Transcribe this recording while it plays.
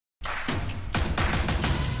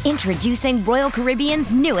Introducing Royal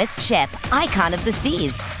Caribbean's newest ship, Icon of the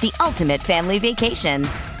Seas, the ultimate family vacation.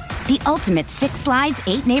 The ultimate 6 slides,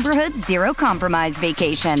 8 neighborhoods, 0 compromise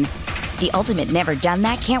vacation. The ultimate never done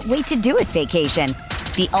that, can't wait to do it vacation.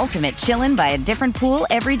 The ultimate chillin' by a different pool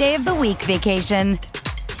every day of the week vacation.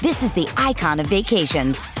 This is the Icon of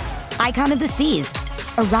vacations. Icon of the Seas,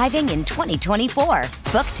 arriving in 2024.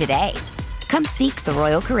 Book today. Come seek the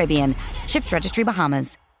Royal Caribbean. Ships Registry,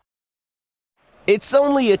 Bahamas. It's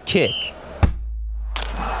only a kick,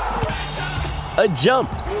 a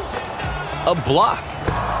jump, a block.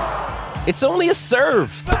 It's only a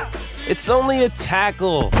serve. It's only a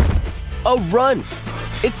tackle, a run.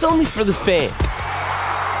 It's only for the fans.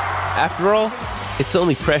 After all, it's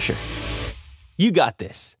only pressure. You got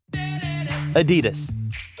this. Adidas.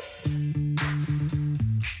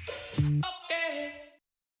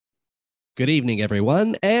 Good evening,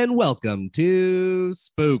 everyone, and welcome to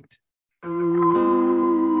Spooked.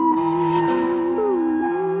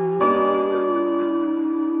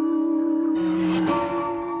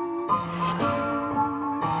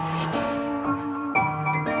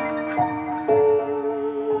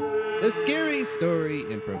 The Scary Story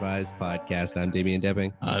Improvised Podcast. I'm Damian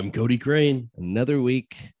Depping. I'm Cody Crane. Another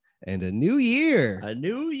week and a new year. A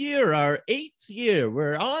new year, our 8th year.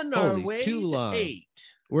 We're on our way too to long. 8.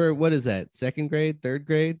 What is that? Second grade? Third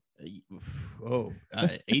grade? 8th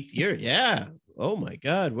year. Yeah. Oh my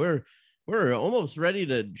God. We're almost ready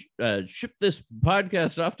to ship this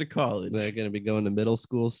podcast off to college. They're going to be going to middle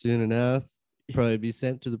school soon enough. Probably be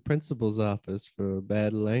sent to the principal's office for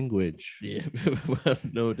bad language. Yeah, well,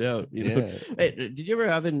 no doubt. You know. Hey, did you ever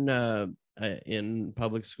have in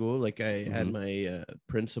public school? Like I had my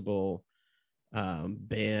principal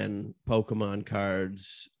ban Pokemon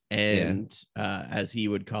cards and as he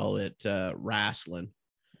would call it, wrestling.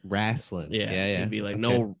 Yeah. He'd be like,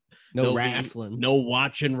 okay. No wrestling. No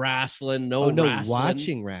watching wrestling. No wrestling.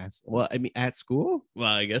 Watching wrestling. Well, I mean, at school? Well,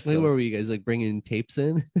 I guess Like, so. where were you guys, like, bringing tapes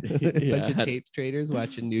in? A bunch of tape traders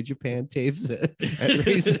watching New Japan tapes at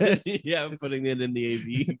recess? Yeah, putting it in the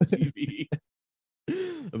AV TV.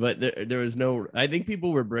 But there was no, I think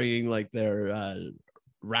people were bringing like their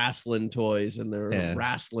wrestling toys and their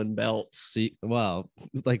wrestling belts. Well,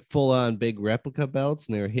 like full-on big replica belts,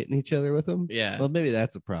 and they were hitting each other with them? Yeah. Well, maybe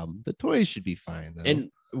that's a problem. The toys should be fine, though. And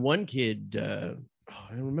one kid, I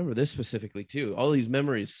remember this specifically too. All these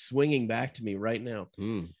memories swinging back to me right now.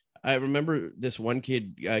 I remember this one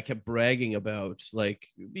kid kept bragging about, like,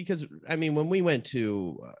 because I mean, when we went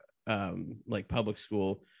to like public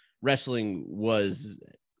school, wrestling was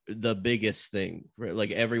the biggest thing for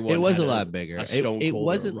like everyone. It was a lot bigger. It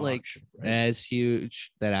wasn't like right? as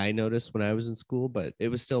huge that I noticed when I was in school, but it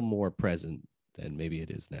was still more present than maybe it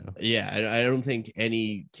is now. Yeah, I don't think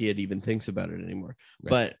any kid even thinks about it anymore. Right.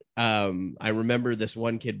 But I remember this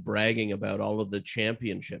one kid bragging about all of the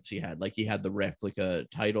championships he had. Like he had the replica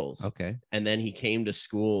titles. Okay. And then he came to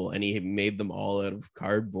school and he made them all out of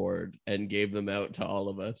cardboard and gave them out to all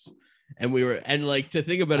of us. And like, to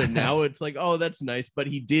think about it now, it's like, oh, that's nice. But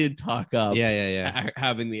he did talk up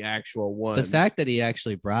having the actual one. The fact that he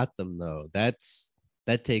actually brought them, though, that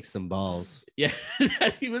takes some balls. Yeah.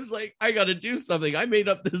 He was like, I got to do something. I made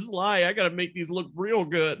up this lie. I got to make these look real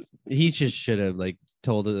good. He just should have like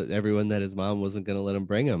told everyone that his mom wasn't going to let him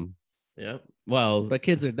bring them. Yeah. Well, but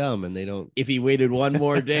kids are dumb and they don't. If he waited one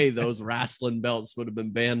more day, those wrestling belts would have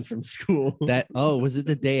been banned from school. Was it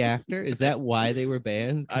the day after? Is that why they were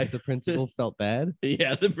banned? Because the principal felt bad?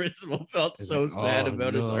 Yeah, the principal felt so sad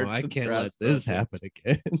about his arts. I can't let this happen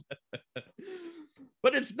again.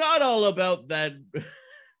 But it's not all about that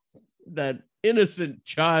innocent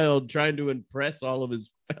child trying to impress all of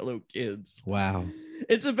his fellow kids. Wow.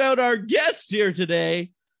 It's about our guest here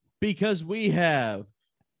today, because we have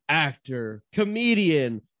actor,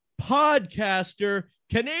 comedian, podcaster,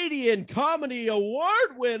 Canadian Comedy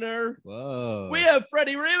Award winner. Whoa. We have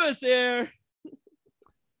Freddie Rivas here.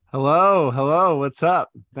 Hello. What's up?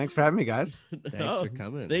 Thanks for having me, guys. Thanks for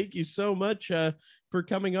coming. Thank you so much for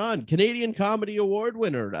coming on. Canadian Comedy Award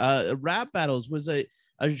winner. Rap Battles was a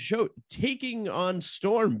show taking on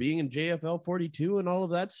Storm, being in JFL 42 and all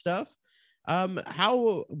of that stuff.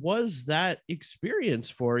 How was that experience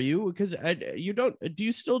for you? Because do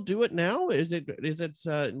you still do it now? Is it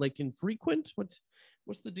like infrequent?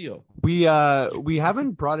 What's the deal? We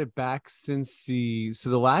haven't brought it back since the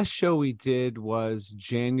last show we did was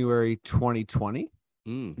January 2020.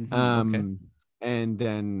 Okay. And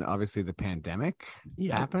then obviously the pandemic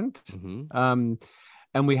happened. Mm-hmm.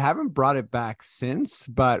 And we haven't brought it back since,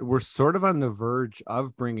 but we're sort of on the verge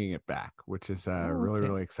of bringing it back, which is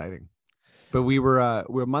really exciting. But we're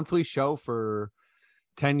a monthly show for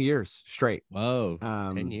 10 years straight. Whoa, 10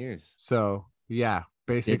 Um, years. So yeah,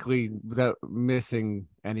 basically without missing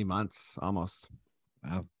any months almost.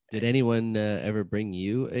 Wow. Did anyone ever bring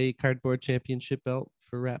you a cardboard championship belt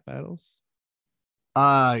for rap battles?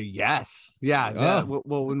 Yes. Yeah. Oh.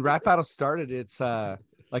 Well, when Rap Battle started, it's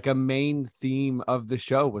like a main theme of the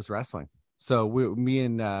show was wrestling. So me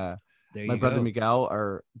and There my you brother go. Miguel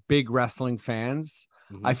are big wrestling fans.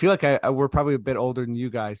 I Mhm. feel like we're probably a bit older than you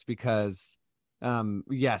guys because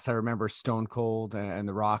yes, I remember Stone Cold and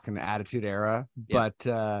The Rock and the Attitude Era, Yep.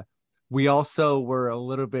 but we also were a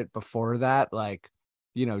little bit before that, like,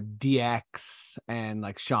 you know, DX and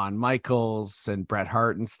like Shawn Michaels and Bret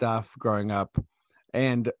Hart and stuff growing up.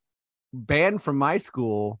 And banned from my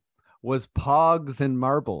school was Pogs and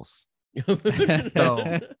Marbles. So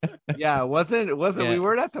yeah, it wasn't Yeah. we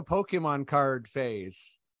weren't at the Pokemon card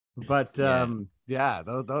phase, but Yeah. yeah,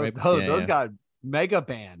 those Right, those yeah. got mega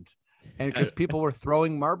banned, and because people were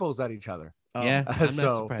throwing marbles at each other. Yeah, I'm not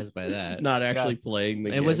So- surprised by that. Not actually playing the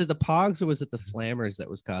And game. was it the Pogs or was it the Slammers that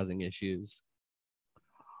was causing issues?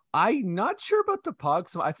 I'm not sure about the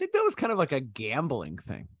Pogs. I think that was kind of like a gambling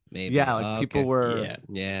thing. Maybe. Yeah, like Oh, people okay. were. Yeah.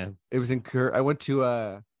 Yeah. It was I went to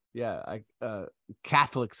a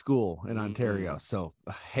Catholic school in Mhm. Ontario. So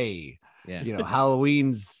hey, Yeah. you know,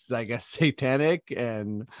 Halloween's, I guess, satanic,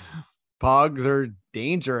 and Pogs are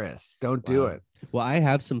dangerous. Don't do Wow. it. Well, I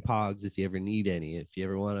have some Pogs if you ever need any. If you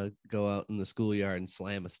ever want to go out in the schoolyard and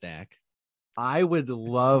slam a stack. I would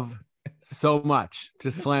love so much to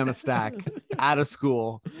slam a stack out of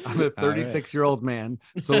school. I'm a 36-year-old man,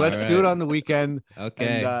 so let's do it right. on the weekend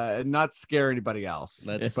Okay. and not scare anybody else.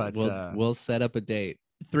 Let's but we'll set up a date.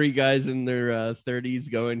 3 guys in their 30s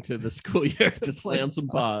going to the schoolyard to slam some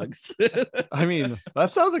pogs. I mean,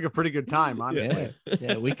 that sounds like a pretty good time, honestly.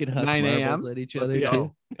 Yeah, we could huck 9 a.m. marbles at each Let's other go.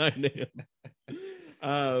 too. I know.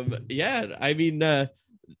 Yeah, I mean, with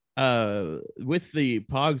the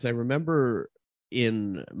pogs, I remember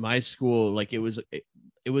in my school, like it was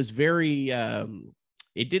very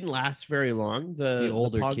it didn't last very long. The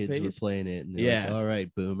older pog kids were phase. playing it, and they're Yeah. like, all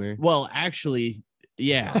right, boomer. Well, actually,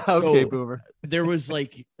 yeah. Okay, So boomer. there was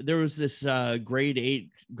this grade 8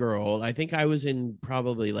 girl. I think I was in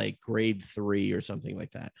probably like grade 3 or something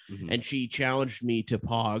like that. Mhm. And she challenged me to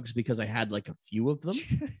pogs because I had like a few of them.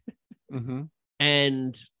 Mhm.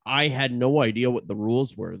 And I had no idea what the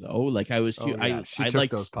rules were, though. Like I was too, Oh, yeah. She I took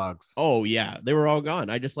liked those Pogs. Oh yeah, they were all gone.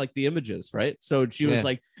 I just like the images, right? So she was Yeah.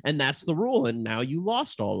 like, and that's the rule, and now you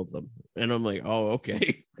lost all of them. And I'm like, oh,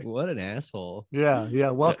 okay. What an asshole. Yeah, yeah.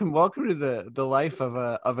 Welcome to the life of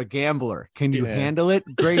a gambler. Can you Yeah. handle it,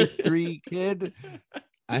 grade 3 kid?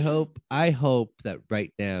 I hope that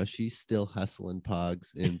right now she's still hustling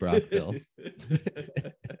Pogs in Brockville.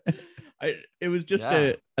 It was just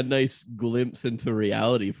Yeah. a nice glimpse into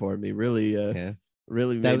reality for me. Really, Yeah.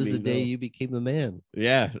 really. That made was me the day know. you became a man.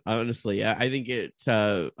 Yeah, honestly, yeah. I think it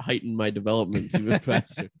heightened my development even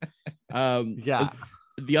faster. Yeah.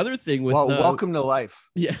 The other thing with Well, welcome to life.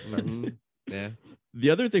 yeah. Mhm. Yeah.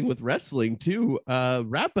 The other thing with wrestling too,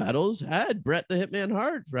 rap battles had Bret the Hitman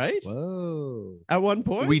Hart, right? Whoa. At one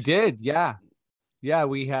point. We did, yeah. Yeah,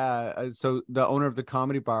 we had so the owner of the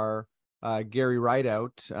comedy bar, Gary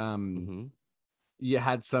Rideout, Mhm. you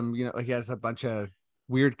had some, you know, he has a bunch of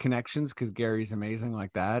weird connections because Gary's amazing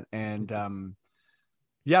like that. And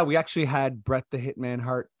yeah, we actually had Bret the Hitman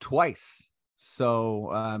Hart twice.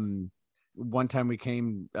 So one time we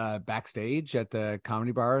came backstage at the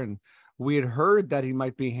comedy bar, and we had heard that he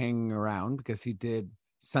might be hanging around because he did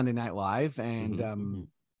Sunday Night Live, and Mhm.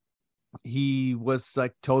 he was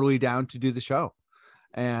like totally down to do the show.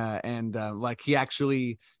 And like he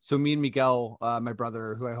actually, so me and Miguel, my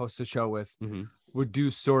brother who I host the show with, Mhm. would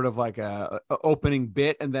do sort of like a opening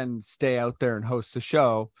bit and then stay out there and host the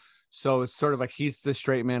show. So it's sort of like he's the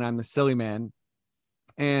straight man, I'm the silly man.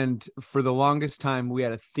 And for the longest time, we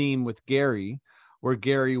had a theme with Gary, where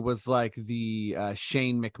Gary was like the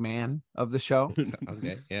Shane McMahon of the show.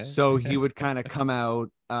 Okay. Yeah. So he would kind of come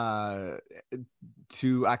out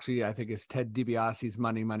to actually, I think it's Ted DiBiase's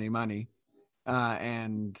Money, Money, Money,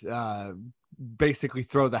 and basically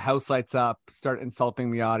throw the house lights up, start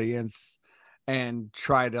insulting the audience, and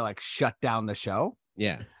try to like shut down the show.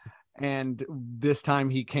 Yeah. And this time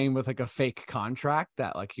he came with like a fake contract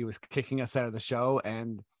that like he was kicking us out of the show.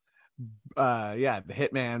 And yeah, the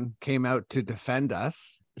Hitman came out to defend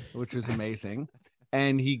us, which was amazing.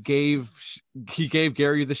 And he gave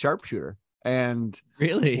Gary the sharpshooter. And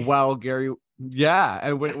Really? while Gary, yeah,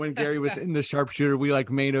 and when Gary was in the sharpshooter, we like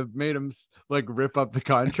made him like rip up the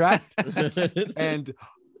contract. And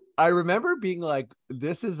I remember being like,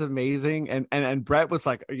 this is amazing. And Bret was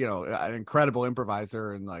like, you know, an incredible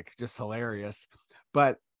improviser and like just hilarious.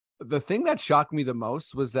 But the thing that shocked me the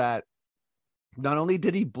most was that not only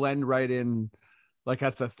did he blend right in, like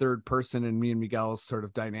as a third person in me and Miguel's sort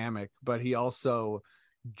of dynamic, but he also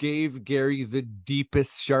gave Gary the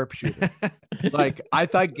deepest sharpshooter. Like I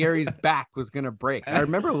thought Gary's back was gonna break. I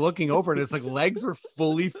remember looking over and his like legs were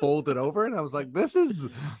fully folded over, and I was like, this is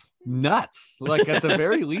nuts. Like at the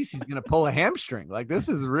very least, he's gonna pull a hamstring. Like this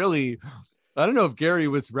is really, I don't know if Gary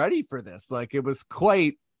was ready for this. Like it was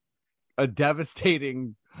quite a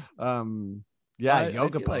devastating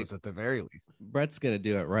yoga pose like at the very least. Brett's gonna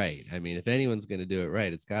do it right. I mean, if anyone's gonna do it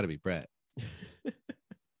right, it's got to be Brett.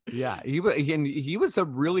 Yeah, he was a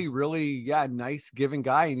really, really nice giving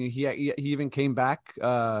guy, and he even came back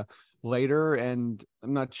later. And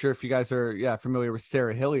I'm not sure if you guys are familiar with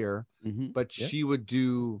Sarah Hillier, but she would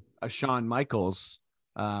do a Shawn Michaels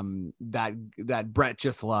that Brett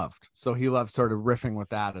just loved, so he loved sort of riffing with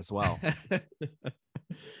that as well.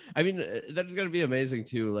 I mean, that's going to be amazing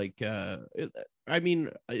too. Like, I mean,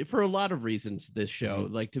 for a lot of reasons, this show,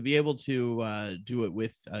 like to be able to do it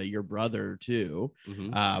with your brother too,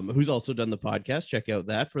 who's also done the podcast. Check out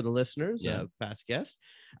that for the listeners, past guest.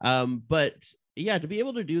 But yeah, to be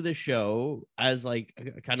able to do this show as like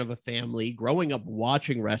a kind of a family growing up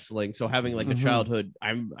watching wrestling. So having like a childhood,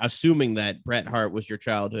 I'm assuming that Bret Hart was your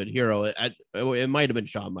childhood hero. It might have been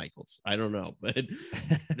Shawn Michaels. I don't know, but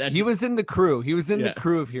he was in the crew. He was in the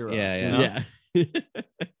crew of heroes. Yeah.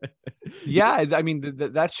 Yeah. I mean,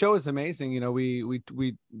 that show is amazing. You know, we've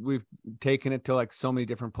taken it to like so many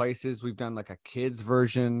different places. We've done like a kids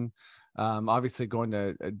version. Obviously going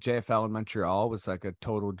to JFL in Montreal was like a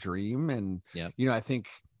total dream. And, you know, I think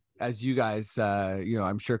as you guys, you know,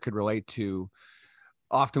 I'm sure could relate to,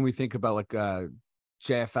 often we think about like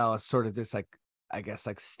JFL as sort of this, like, I guess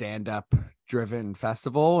like stand-up driven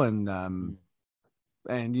festival. And,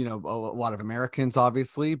 you know, a lot of Americans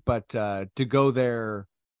obviously, but to go there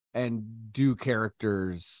and do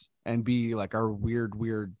characters and be like our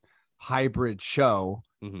weird hybrid show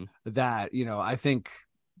that, you know, I think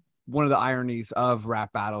one of the ironies of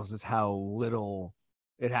rap battles is how little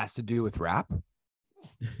it has to do with rap,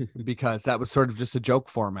 because that was sort of just a joke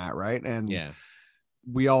format, right? And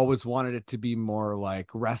we always wanted it to be more like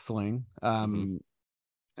wrestling. And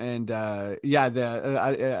I'm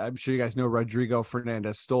sure you guys know Rodrigo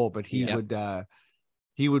Fernandez Stoll, but he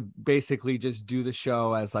would basically just do the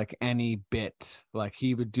show as like any bit. Like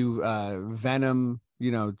he would do Venom,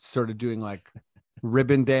 you know, sort of doing like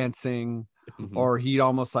ribbon dancing. Or he'd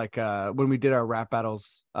almost like when we did our rap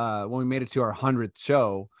battles, when we made it to our 100th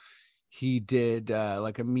show, he did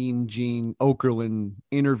like a Mean Gene Okerlund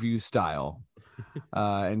interview style,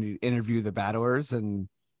 and he'd interview the battlers. And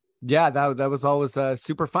that was always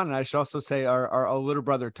super fun. And I should also say our little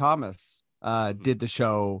brother Thomas did the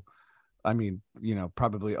show. I mean, you know,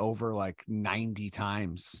 probably over like 90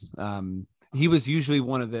 times. He was usually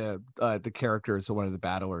one of the characters or one of the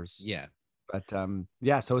battlers. Yeah. But so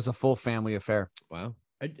it was a full family affair. Wow.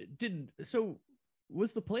 So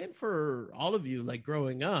was the plan for all of you, like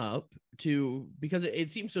growing up, to, because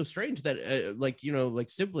it seems so strange that like, you know, like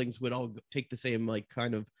siblings would all take the same like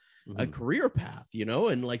kind of a career path, you know,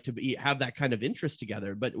 and like to have that kind of interest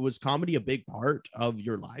together. But was comedy a big part of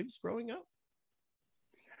your lives growing up?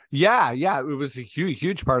 Yeah, it was a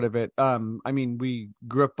huge part of it. I mean, we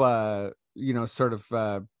grew up you know, sort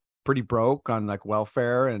of pretty broke on like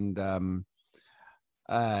welfare, and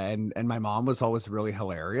my mom was always really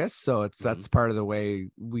hilarious. So that's part of the way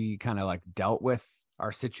we kind of like dealt with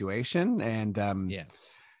our situation. And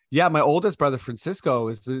my oldest brother Francisco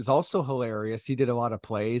is also hilarious. He did a lot of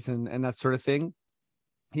plays and that sort of thing.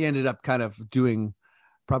 He ended up kind of doing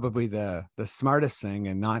probably the smartest thing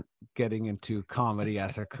and not getting into comedy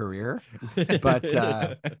as a career. But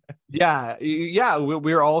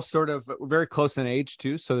we're all sort of very close in age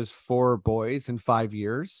too. So there's 4 boys in 5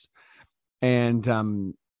 years.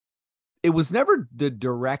 And it was never the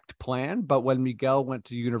direct plan, but when Miguel went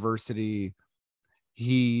to university,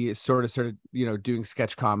 he sort of started, you know, doing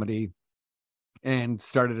sketch comedy and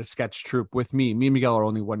started a sketch troupe with me. Me and Miguel are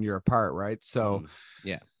only 1 year apart, right? So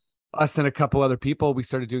us and a couple other people, we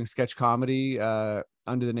started doing sketch comedy under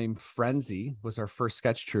the name Frenzy was our first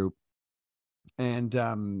sketch troupe. And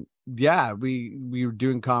we were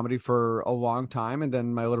doing comedy for a long time. And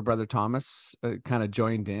then my little brother Thomas kind of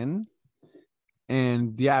joined in.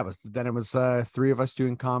 And it was 3 of us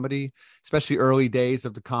doing comedy, especially early days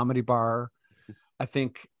of the Comedy Bar. I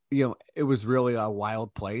think, you know, it was really a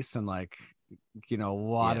wild place, and like, you know, a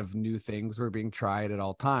lot of new things were being tried at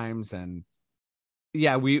all times. And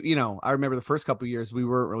we, you know, I remember the first couple of years, we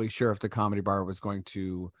weren't really sure if the Comedy Bar was going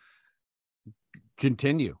to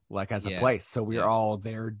continue like as a place. So we were all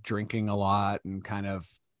there drinking a lot and kind of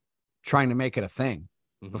trying to make it a thing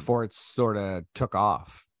before it sort of took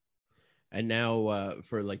off. And now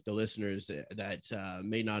for like the listeners that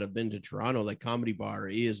may not have been to Toronto, like Comedy Bar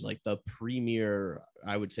is like the premier,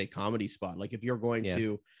 I would say, comedy spot. Like if you're going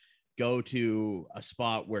to go to a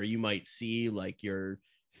spot where you might see like your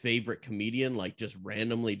favorite comedian, like just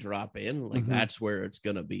randomly drop in, like that's where it's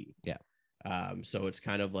going to be. Yeah. So it's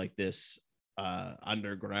kind of like this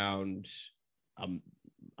underground,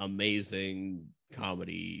 amazing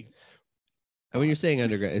comedy. And when you're saying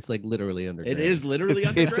underground, it's like literally underground. It is literally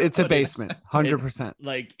underground. It's a basement, 100%.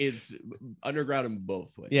 Like it's underground in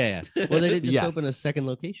both ways. Yeah. Well, they did just open a second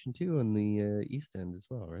location too on the East End as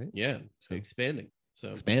well, right? Yeah. So expanding.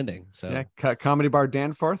 So Yeah, Comedy Bar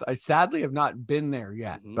Danforth. I sadly have not been there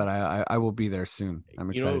yet, but I will be there soon. I'm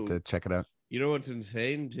excited to check it out. You know what's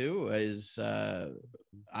insane too is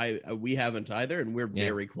we haven't either, and we're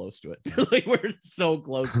very close to it. Like we're so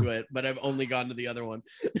close to it, but I've only gone to the other one.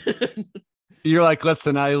 You're like,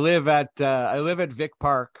 listen, I live at Vic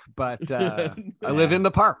Park, but I live in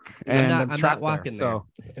the park, and I'm not walking there. So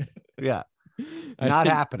yeah. Not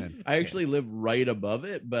happening. I actually live right above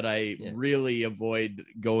it, but I really avoid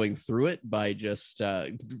going through it by just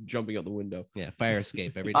jumping out the window. Yeah, fire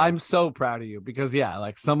escape every day. I'm so proud of you because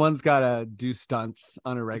like someone's got to do stunts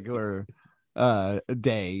on a regular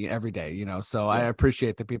day every day, you know. So I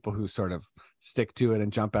appreciate the people who sort of stick to it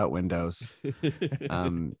and jump out windows.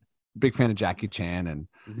 Big fan of Jackie Chan and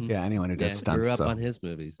anyone who does stunts. Grew up on his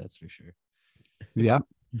movies, that's for sure. Yeah.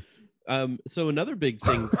 So another big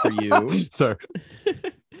thing for you, sir.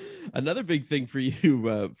 Another big thing for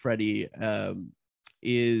you, Freddie,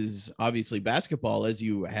 is obviously basketball. As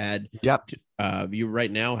you had, you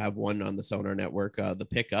right now have one on the Sonar Network, the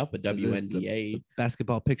Pickup, a WNBA the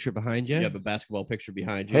basketball picture behind you. You have a basketball picture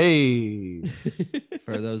behind you. Hey,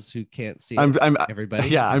 for those who can't see, I'm everybody.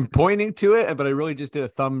 Yeah, I'm pointing to it, but I really just did a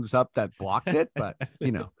thumbs up that blocked it. But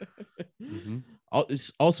you know.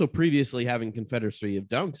 Also previously having Confederacy of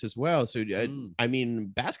Dunks as well. So, I mean,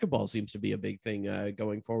 basketball seems to be a big thing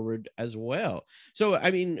going forward as well. So,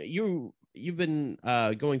 I mean, you've been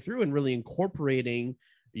going through and really incorporating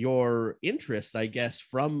your interests, I guess,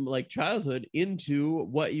 from like childhood into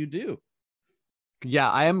what you do.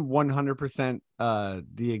 Yeah, I am 100%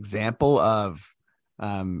 the example of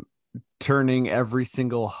turning every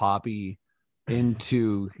single hobby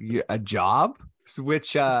into a job,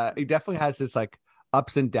 which it definitely has this like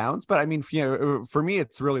ups and downs, but I mean, you know, for me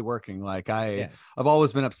it's really working. Like I've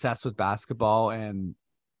always been obsessed with basketball, and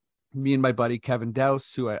me and my buddy Kevin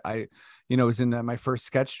Dowse, who I was in my first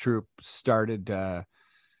sketch troupe, started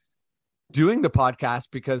doing the podcast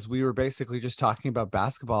because we were basically just talking about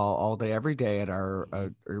basketball all day every day at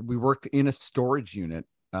we worked in a storage unit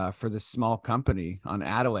for this small company on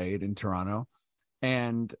Adelaide in Toronto,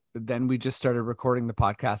 and then we just started recording the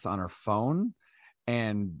podcast on our phone.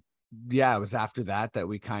 And it was after that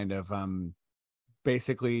we kind of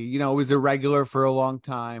basically, you know, it was irregular for a long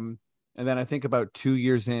time. And then I think about 2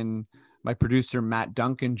 years in, my producer Matt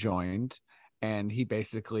Duncan joined, and he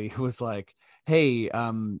basically was like, hey,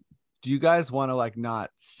 do you guys want to like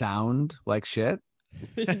not sound like shit?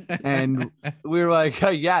 And we were like,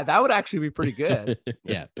 yeah, that would actually be pretty good.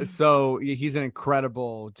 Yeah. So he's an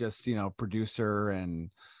incredible just, you know, producer,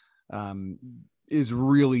 and is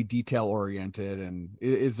really detail oriented, and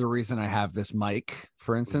is the reason I have this mic,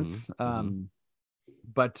 for instance.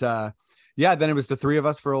 But then it was the three of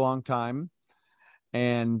us for a long time,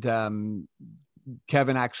 and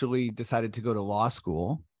Kevin actually decided to go to law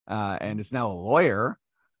school and is now a lawyer.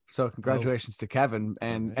 So congratulations to Kevin.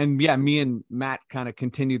 And me and Matt kind of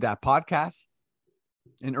continued that podcast.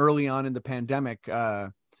 And early on in the pandemic,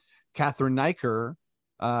 Catherine Niker,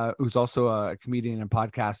 who's also a comedian and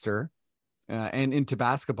podcaster, and into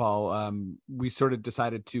basketball, we sort of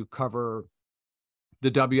decided to cover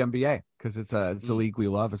the WNBA because it's a league we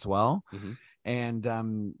love as well.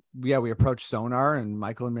 And we approached Sonar, and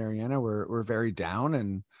Michael and Mariana were very down,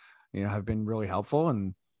 and you know, have been really helpful.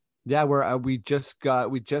 And we just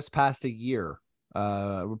passed a year.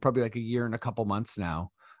 We're probably like a year and a couple months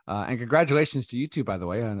now. And congratulations to you two, by the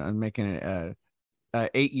way, on making it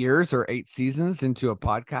 8 years or 8 seasons into a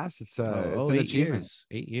podcast. It's an 8 achievement. years.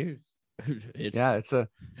 8 years. It's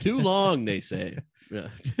too long, they say. Yeah.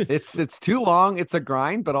 it's too long. It's a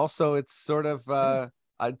grind, but also it's sort of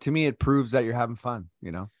to me, it proves that you're having fun,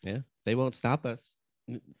 you know? Yeah. They won't stop us.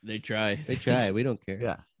 They try. We don't care.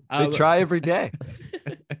 Yeah. They try every day.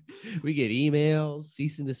 We get emails,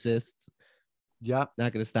 cease and desist. Yeah.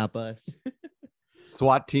 Not going to stop us.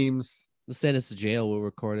 SWAT teams. They'll send us to jail. We'll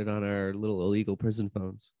record it on our little illegal prison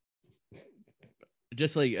phones.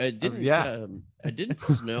 Just like didn't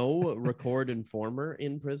Snow record Informer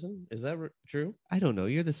in prison? Is that true? I don't know.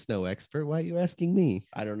 You're the Snow expert. Why are you asking me?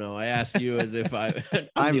 I don't know. I asked you as if I'm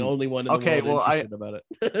the only one in the world interested about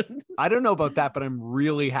it. I don't know about that, but I'm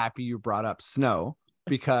really happy you brought up Snow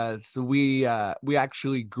because we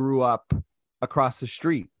actually grew up across the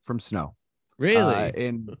street from Snow. Really?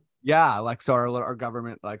 So our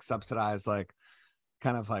government like subsidized like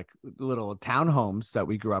kind of like little townhomes that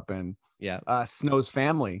we grew up in. Yeah. Snow's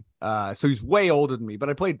family. So he's way older than me, but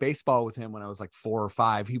I played baseball with him when I was like 4 or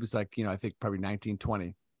 5. He was like, I think probably 19,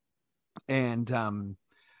 20. And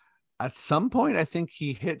at some point, I think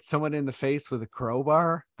he hit someone in the face with a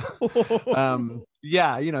crowbar. He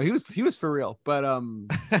was for real. But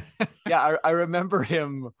I remember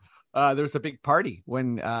him. There was a big party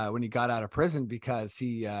when he got out of prison because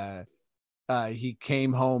he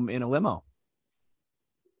came home in a limo.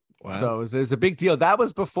 Wow. So it was a big deal. That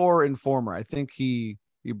was before Informer. I think he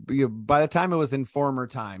by the time it was Informer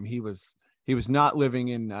time, he was not living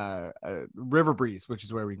in River Breeze, which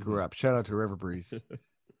is where we grew up. Shout out to River Breeze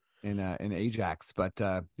in Ajax. But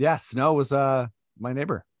Snow was my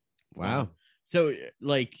neighbor. Wow. So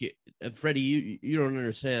like Freddie, you don't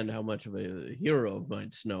understand how much of a hero of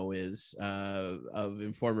mine Snow is, of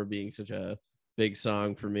Informer being such a big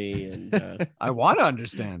song for me, and I want to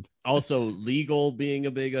understand. Also, Legal being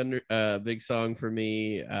a big song for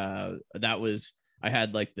me. I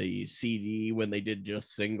had like the CD when they did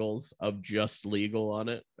just singles of just Legal on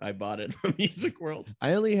it. I bought it from Music World.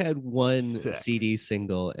 I only had one CD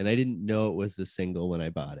single, and I didn't know it was a single when I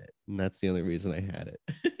bought it, and that's the only reason I had it.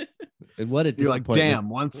 And what a disappointment! You're like, damn,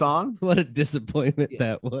 one song. What a disappointment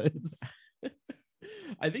that was.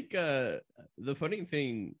 I think the funny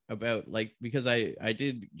thing about because I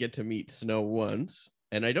did get to meet Snow once,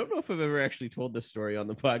 and I don't know if I've ever actually told this story on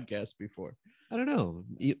the podcast before. I don't know.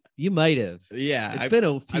 You might have. Yeah, it's been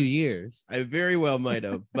a few years. I very well might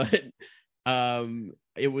have, but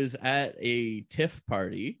it was at a TIFF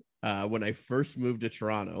party when I first moved to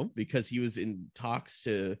Toronto, because he was in talks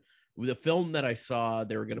to the film that I saw.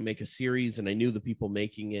 They were going to make a series, and I knew the people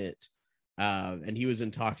making it. And he was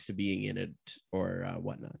in talks to being in it or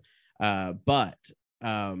whatnot. But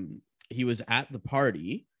he was at the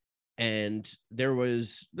party, and there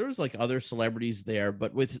was like other celebrities there,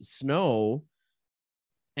 but with Snow.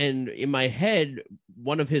 And in my head,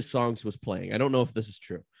 one of his songs was playing. I don't know if this is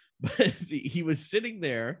true, but he was sitting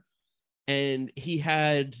there, and he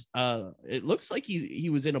had it looks like he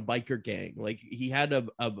was in a biker gang. Like he had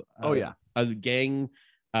a gang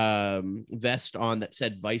vest on that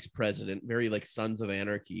said Vice President, very like Sons of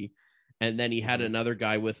Anarchy. And then he had another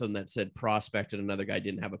guy with him that said Prospect, and another guy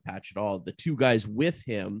didn't have a patch at all. The two guys with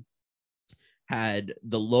him had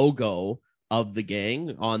the logo of the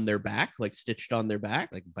gang on their back, like stitched on their back,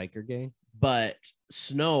 like biker gang. But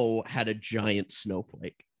Snow had a giant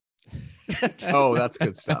snowflake. Oh, that's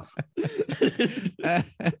good stuff.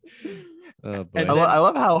 Oh, boy. I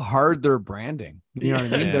love how hard they're branding. You know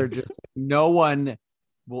what I mean? Yeah. They're just, no one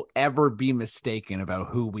will ever be mistaken about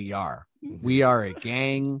who we are. We are a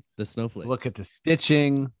gang. The snowflake. Look at the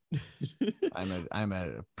stitching. I'm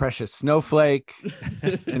a precious snowflake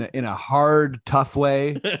in a hard, tough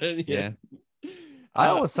way. Yeah. I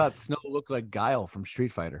always thought Snow looked like Guile from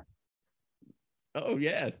Street Fighter. Oh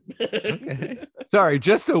yeah. Okay. Sorry,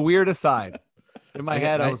 just a weird aside. In my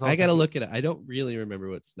head, I gotta look at it. I don't really remember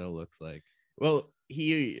what Snow looks like. Well,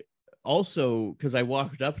 he also, because I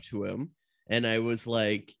walked up to him and I was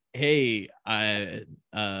like, "Hey,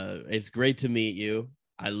 it's great to meet you.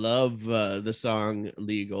 I love the song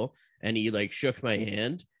Legal." And he like shook my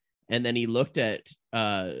hand, and then he looked at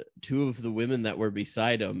two of the women that were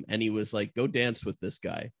beside him, and he was like, "Go dance with this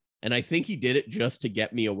guy." And I think he did it just to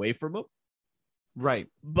get me away from him. Right.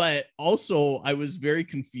 But also, I was very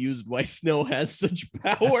confused why Snow has such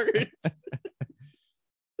power.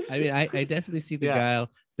 I mean, I definitely see the Guile.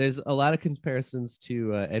 There's a lot of comparisons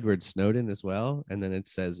to Edward Snowden as well. And then it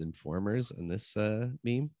says Informers in this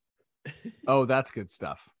meme. Oh, that's good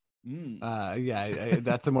stuff.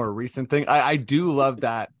 That's a more recent thing. I do love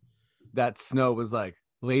that Snow was like,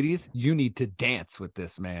 "Ladies, you need to dance with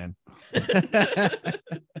this man."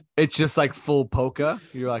 It's just like full polka.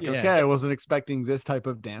 You're like, okay, I wasn't expecting this type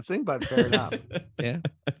of dancing, but fair enough. Yeah.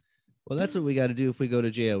 Well, that's what we got to do if we go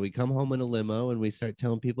to jail. We come home in a limo and we start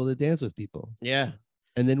telling people to dance with people. Yeah.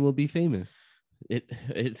 And then we'll be famous.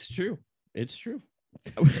 It's true. It's true.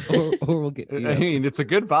 or we'll get. I mean, it's a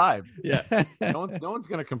good vibe. Yeah. No one's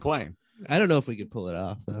gonna complain. I don't know if we could pull it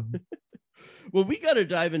off though. Well, we got to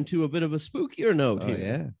dive into a bit of a spookier note here.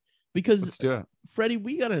 Yeah. Because let's do it. Freddie,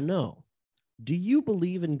 we got to know, do you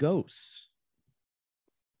believe in ghosts?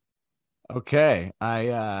 Okay.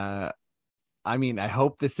 I mean, I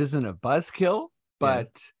hope this isn't a buzzkill,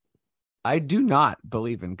 but I do not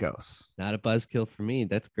believe in ghosts. Not a buzzkill for me.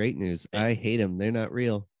 That's great news. I hate them. They're not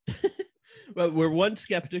real. But we're one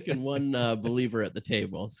skeptic and one believer at the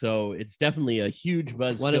table, so it's definitely a huge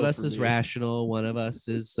buzz. One of us is rational. One of us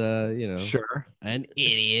is, Sure. an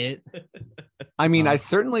idiot. I mean, I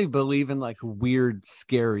certainly believe in like weird,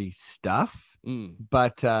 scary stuff,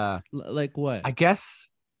 but Like what? I guess,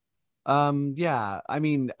 yeah. I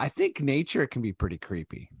mean, I think nature can be pretty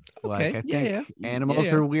creepy. Like, I think animals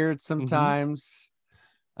are weird sometimes.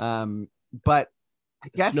 But I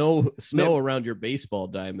guess snow around your baseball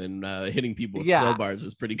diamond, hitting people with crowbars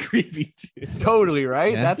is pretty creepy too. Totally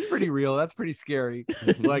right. Yeah. That's pretty real. That's pretty scary.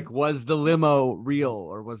 Like, was the limo real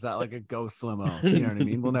or was that like a ghost limo? You know what I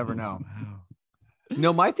mean? We'll never know.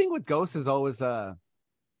 No, my thing with ghosts is always I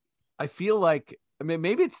feel like, I mean,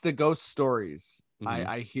 maybe it's the ghost stories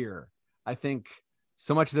I hear. I think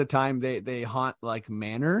so much of the time they haunt like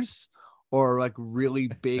manors or like really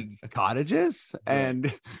big cottages.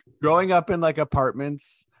 And growing up in like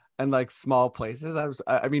apartments and like small places,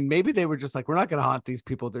 I mean, maybe they were just like, we're not gonna haunt these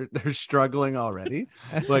people. They're struggling already.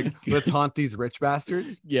 Like, let's haunt these rich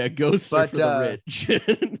bastards. Yeah, ghosts are for the rich.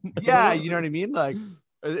 Yeah, you know what I mean? Like,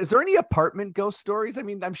 is there any apartment ghost stories? I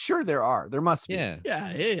mean, I'm sure there are. There must be.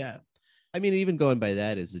 Yeah. I mean, even going by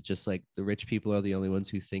that, is it just like the rich people are the only ones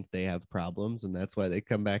who think they have problems, and that's why they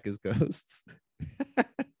come back as ghosts?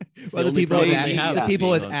 Well, the people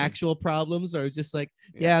with actual problems are just like,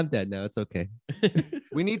 yeah, I'm dead now. It's okay.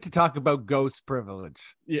 We need to talk about ghost privilege.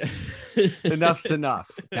 Yeah. Enough's enough.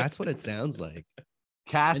 That's what it sounds like.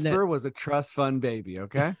 Casper was a trust fund baby,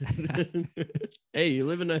 okay? Hey, you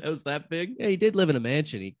live in a house that big? Yeah, he did live in a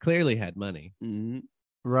mansion. He clearly had money.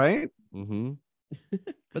 Right? Mm-hmm.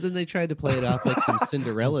 But then they tried to play it off like some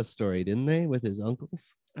Cinderella story, didn't they, with his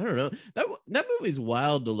uncles? I don't know. That movie's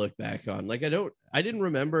wild to look back on. Like, I didn't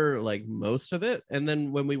remember like most of it. And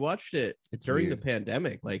then when we watched it during the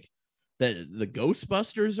pandemic, like that the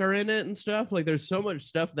Ghostbusters are in it and stuff. Like, there's so much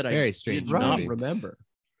stuff that I did not remember.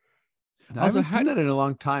 I haven't seen that in a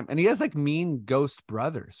long time. And he has like mean ghost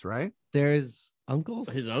brothers, right? There's uncles.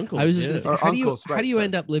 His uncles. I was just gonna say, how do you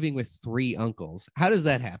end up living with 3 uncles? How does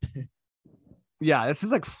that happen? Yeah, this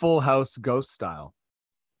is like Full House ghost style.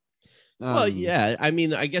 Well, yeah. I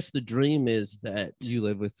mean, I guess the dream is that you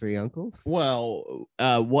live with 3 uncles. Well,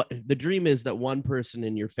 what the dream is that one person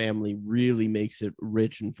in your family really makes it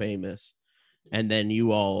rich and famous, and then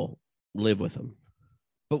you all live with them.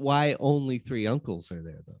 But why only 3 uncles are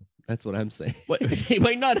there, though? That's what I'm saying. What, he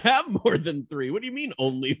might not have more than 3. What do you mean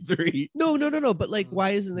only 3? No. But like,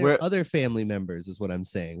 why isn't there other family members? Is what I'm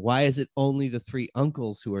saying. Why is it only the 3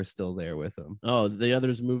 uncles who are still there with him? Oh, the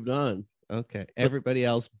others moved on. Okay, everybody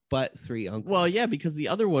else but 3 uncles. Well, yeah, because the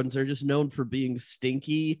other ones are just known for being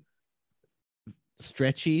stinky,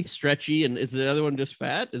 stretchy, and is the other one just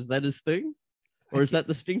fat? Is that his thing, or is that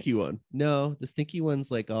the stinky one? No, the stinky one's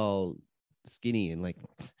like all skinny and like.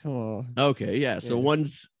 Oh. Okay, yeah. So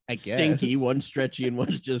one's stinky, one's stretchy, and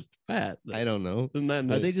one's just fat. I don't know. Isn't that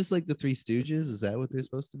nice? Are they just like the 3 Stooges? Is that what they're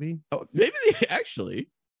supposed to be? Oh, maybe they actually.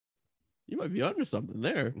 You might be onto something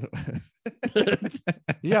there.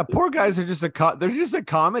 Yeah, poor guys are just they're just a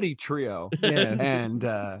comedy trio. Yeah.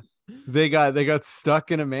 And they got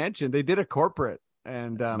stuck in a mansion. They did a corporate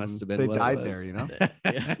and Must have been they what it died was. there, you know.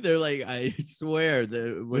 Yeah, they're like, I swear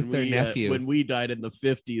that when we died in the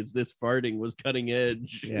 50s, this farting was cutting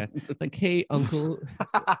edge. Yeah. Like, hey, uncle,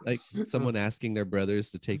 like someone asking their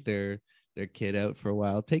brothers to take their kid out for a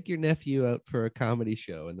while. Take your nephew out for a comedy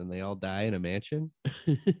show, and then they all die in a mansion.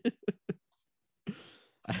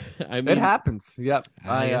 I mean, it happens. Yep.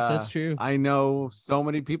 I guess that's true. I know so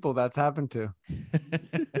many people that's happened to.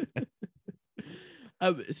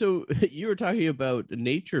 So you were talking about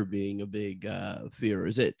nature being a big fear.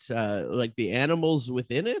 Is it like the animals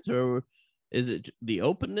within it, or is it the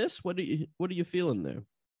openness? What are you feeling there?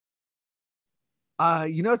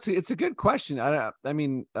 You know, it's a good question. I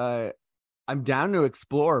mean, I'm down to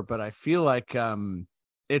explore, but I feel like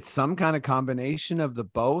it's some kind of combination of the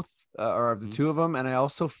both or of the two of them. And I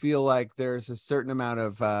also feel like there's a certain amount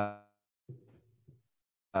of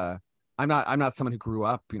I'm not someone who grew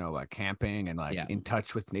up, you know, like camping and like in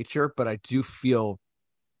touch with nature, but I do feel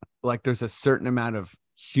like there's a certain amount of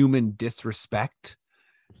human disrespect.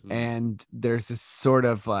 And there's this sort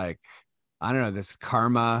of like, I don't know, this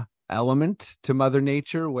karma element to Mother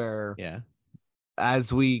Nature where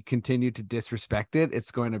as we continue to disrespect it,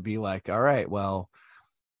 it's going to be like, all right, well,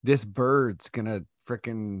 this bird's gonna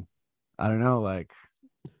freaking, I don't know, like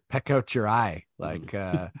peck out your eye. Like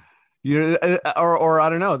or I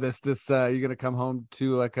don't know, this you're gonna come home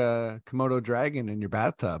to like a Komodo dragon in your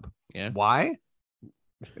bathtub. Yeah. Why?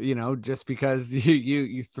 Just because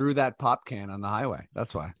you threw that pop can on the highway.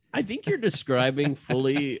 That's why. I think you're describing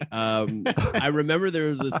fully. I remember there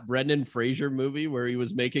was this Brendan Fraser movie where he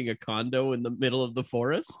was making a condo in the middle of the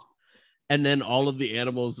forest, and then all of the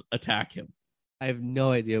animals attack him. I have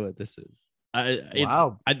no idea what this is.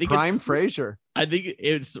 Wow. I think Prime Fraser. I think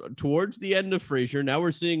it's towards the end of Fraser. Now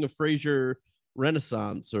we're seeing a Fraser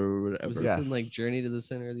renaissance or whatever. Was this in like Journey to the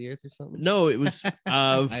Center of the Earth or something? No, it was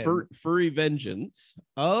Furry Vengeance.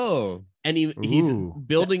 Oh, and he's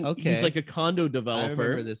building. Okay. He's like a condo developer. I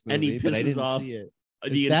remember this movie, and he but I pisses didn't off see it.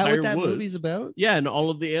 the Is that entire what that woods. movie's about? Yeah, and all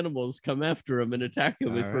of the animals come after him and attack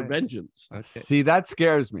him All for right. vengeance. Okay. See, that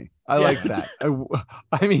scares me. I like that.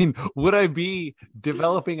 I mean, would I be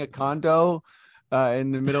developing a condo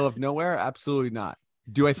in the middle of nowhere? Absolutely not.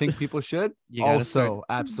 Do I think people should?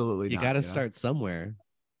 Absolutely not. You got to start somewhere.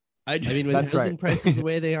 I mean, with That's housing right. prices the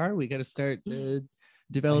way they are, we got to start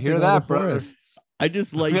developing Hear all that, the brother? forests. I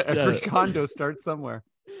just like Every condo starts somewhere.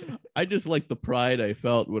 I just like the pride I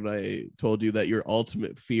felt when I told you that your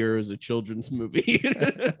ultimate fear is a children's movie.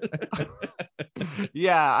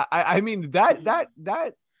 Yeah, I mean that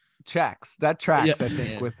tracks. I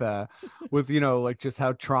think with like just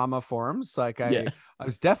how trauma forms. Like I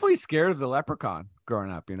was definitely scared of the leprechaun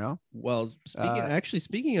growing up. Well,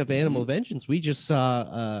 speaking of animal vengeance, we just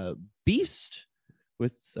saw Beast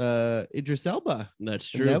with Idris Elba.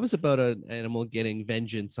 That's And true. that was about an animal getting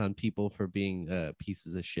vengeance on people for being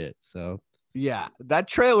pieces of shit. So yeah, that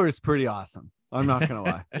trailer is pretty awesome. I'm not gonna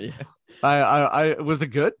lie. Yeah. I was it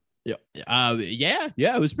good? Yeah.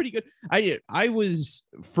 It was pretty good. I was,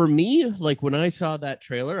 for me, like when I saw that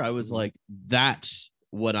trailer, I was like, that's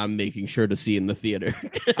what I'm making sure to see in the theater.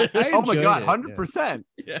 Oh my god, it, 100%.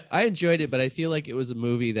 Yeah. I enjoyed it, but I feel like it was a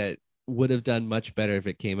movie that would have done much better if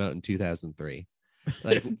it came out in 2003.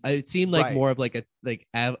 Like it seemed like Right. more of like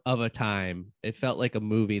of a time. It felt like a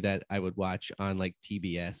movie that I would watch on like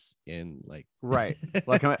TBS in like Right.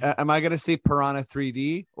 Like, am I gonna see Piranha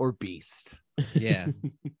 3D or Beast? yeah.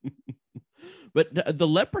 But the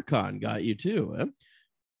Leprechaun got you too. Huh?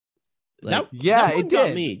 Like, that one it got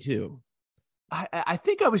did. me too. I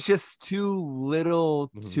think I was just too little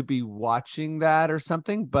to be watching that or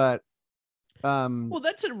something, but Well,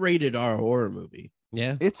 that's a rated R horror movie.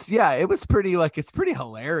 Yeah. it was pretty it's pretty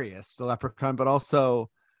hilarious, the Leprechaun, but also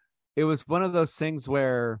it was one of those things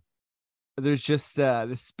where there's just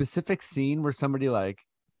this specific scene where somebody like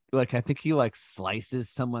I think he like slices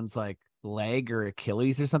someone's like leg or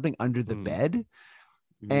Achilles or something under the bed.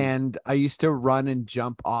 And I used to run and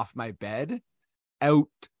jump off my bed out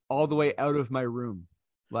all the way out of my room.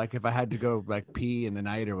 Like if I had to go like pee in the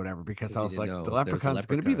night or whatever, because I was like, the leprechaun's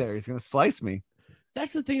going to be there. He's going to slice me.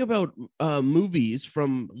 That's the thing about movies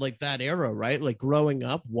from like that era, right? Like growing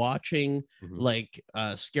up watching like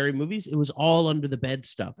scary movies, it was all under the bed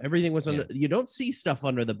stuff. Everything was under. You don't see stuff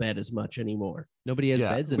under the bed as much anymore. Nobody has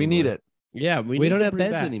beds anymore. We need it. Yeah, We don't have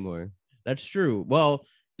beds anymore. That's true. Well,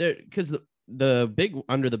 there, because the big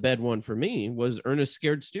under the bed one for me was Ernest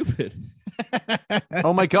Scared Stupid.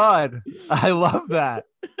 Oh my god, I love that.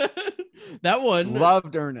 That one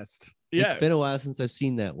Loved Ernest. Yeah, It's been a while since I've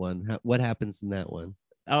seen that one. What happens in that one?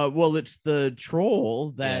 well, it's the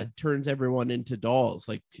troll that turns everyone into dolls,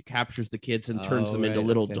 like captures the kids and turns them into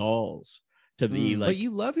little dolls to be like. But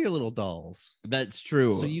you love your little dolls. That's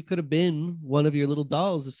true. So you could have been one of your little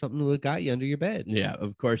dolls if something would have got you under your bed. Yeah,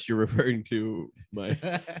 of course you're referring to my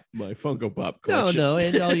Funko Pop collection. No,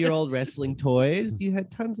 and all your old wrestling toys. You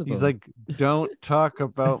had tons of He's them. like, don't talk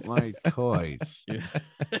about my toys.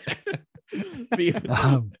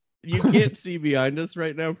 You can't see behind us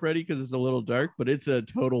right now, Freddie, because it's a little dark, but it's a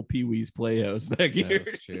total Pee Wee's Playhouse back here.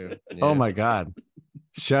 That's true. Oh my god!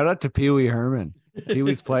 Shout out to Pee Wee Herman, Pee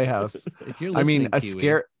Wee's Playhouse. If you're I mean, listening, a Pee-wee,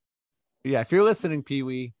 scare. Yeah, if you're listening, Pee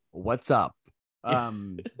Wee, what's up?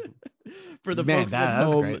 For the Man, folks at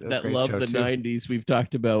home that love the 90s, we've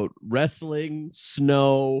talked about wrestling,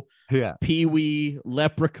 snow, Yeah, Pee Wee,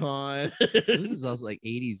 Leprechaun. This is also like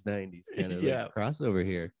 80s, 90s kind of like crossover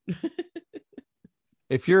here.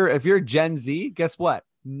 if you're Gen Z, guess what?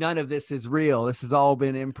 None of this is real. This has all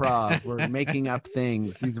been improv. We're making up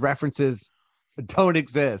things. These references don't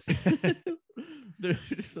exist. They're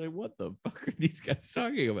just like, what the fuck are these guys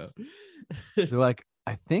talking about? They're like,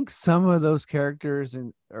 I think some of those characters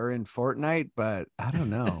are in Fortnite, but I don't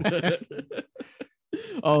know.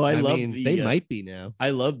 Oh, I love mean, they might be now. I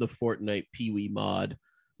love the Fortnite Pee Wee mod.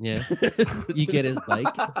 Yeah. You get his bike.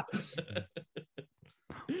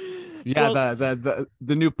 Yeah, Well-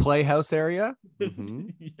 the new Playhouse area.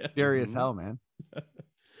 Mhm. Yeah. Scary as hell, man.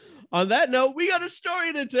 On that note, we got a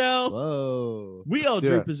story to tell. Whoa. We all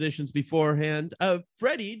drew positions beforehand.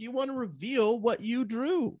 Freddie, do you want to reveal what you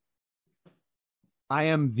drew? I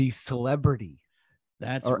am the celebrity.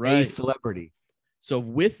 That's or right. A celebrity. So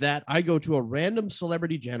with that, I go to a random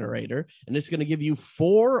celebrity generator, and it's going to give you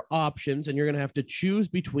 4 options, and you're going to have to choose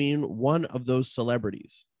between one of those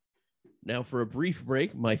celebrities. Now, for a brief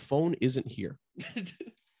break, my phone isn't here.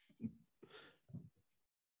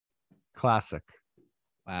 Classic.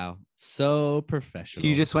 Wow. So professional.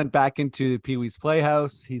 He just went back into Pee-wee's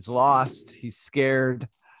Playhouse. He's lost. He's scared,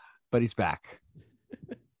 but he's back.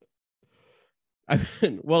 I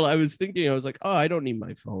was thinking, I was like, oh, I don't need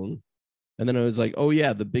my phone. And then I was like, oh,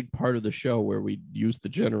 yeah, the big part of the show where we use the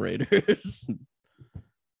generators.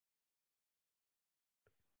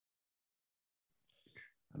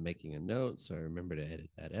 I'm making a note, so I remember to edit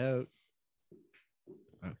that out.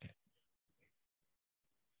 Okay.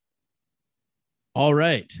 All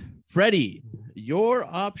right. Freddie, your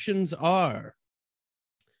options are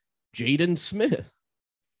Jaden Smith,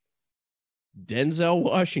 Denzel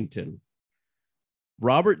Washington,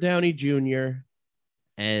 Robert Downey Jr.,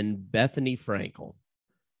 and Bethany Frankel.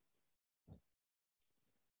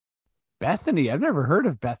 Bethany? I've never heard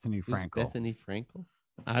of Bethany Frankel. Who's Bethany Frankel?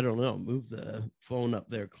 I don't know. Move the phone up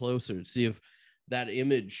there closer to see if that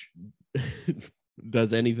image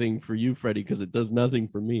does anything for you, Freddie, because it does nothing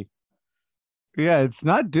for me. Yeah, it's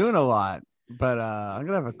not doing a lot, but I'm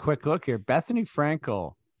gonna have a quick look here. Bethany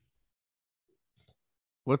Frankel.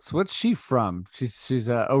 What's she from? She's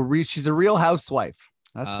a Real Housewife.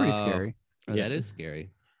 That's pretty scary. Oh, yeah, that is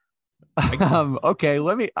scary. Okay,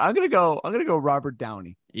 I'm gonna go Robert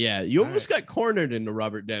Downey. Yeah, you almost got cornered into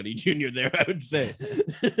Robert Downey Jr. there, I would say.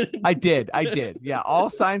 I did. Yeah, all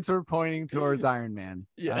signs were pointing towards Iron Man.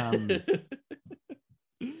 Yeah.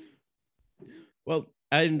 Well,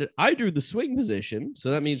 and I drew the swing position,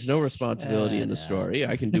 so that means no responsibility in the story.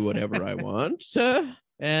 I can do whatever I want.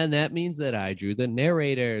 And that means that I drew the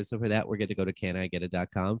narrator. So for that, we're going to go to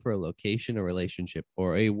caniget.com for a location, a relationship,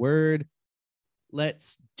 or a word.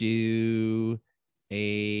 Let's do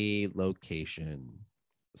a location.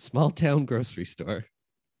 Small town grocery store.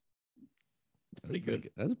 Pretty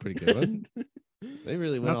good. That's a pretty good one. They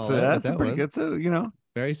really went all out. That's that pretty one. good. So,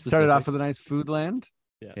 very specific. Started off with a nice food land.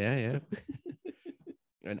 Yeah.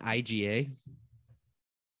 An IGA.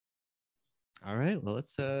 All right. Well,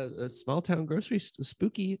 it's a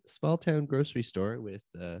spooky small town grocery store with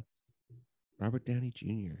Robert Downey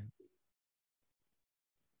Jr.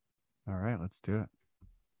 All right, let's do it.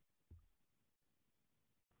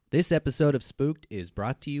 This episode of Spooked is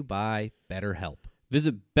brought to you by BetterHelp.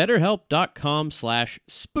 Visit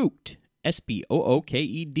betterhelp.com/spooked,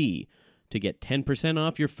 SPOOKED, to get 10%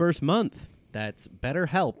 off your first month. That's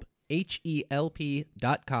BetterHelp,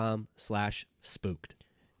 HELP.com/spooked.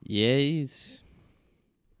 Yes.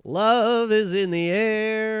 Love is in the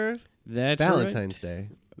air. That's Valentine's Day.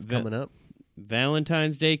 It's coming up.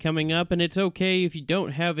 Valentine's Day coming up, and it's okay if you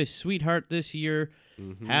don't have a sweetheart this year.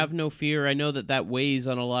 Mm-hmm. Have no fear. I know that weighs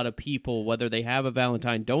on a lot of people, whether they have a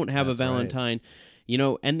Valentine, don't have a Valentine.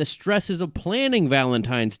 Right. And the stresses of planning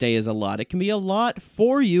Valentine's Day is a lot. It can be a lot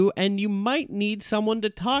for you, and you might need someone to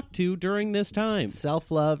talk to during this time.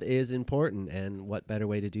 Self-love is important, and what better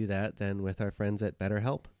way to do that than with our friends at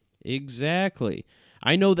BetterHelp? Exactly.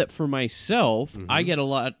 I know that for myself, I get a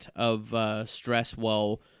lot of stress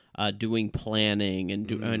while doing planning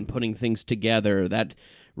and putting things together. That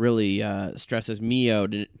really stresses me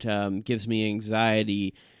out. It gives me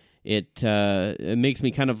anxiety. It makes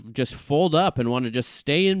me kind of just fold up and want to just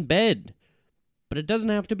stay in bed. But it doesn't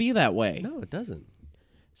have to be that way. No, it doesn't.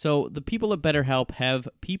 So the people at BetterHelp have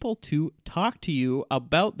people to talk to you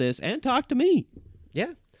about this and talk to me.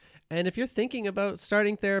 Yeah. And if you're thinking about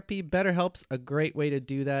starting therapy, BetterHelp's a great way to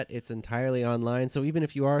do that. It's entirely online. So even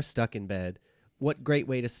if you are stuck in bed, what great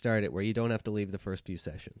way to start it where you don't have to leave the first few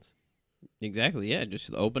sessions. Exactly. Yeah.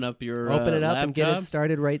 Just open up your Open it up laptop. And get it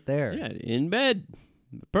started right there. Yeah. In bed.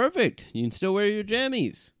 Perfect. You can still wear your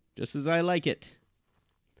jammies, just as I like it.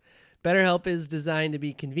 BetterHelp is designed to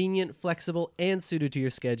be convenient, flexible, and suited to your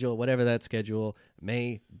schedule, whatever that schedule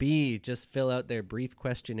may be. Just fill out their brief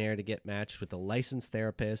questionnaire to get matched with a licensed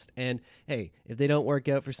therapist. And hey, if they don't work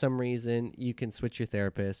out for some reason, you can switch your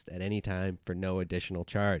therapist at any time for no additional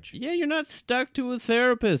charge. Yeah, you're not stuck to a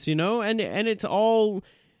therapist, and it's all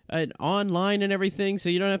online and everything, so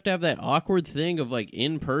you don't have to have that awkward thing of like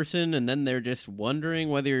in person, and then they're just wondering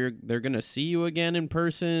whether they're going to see you again in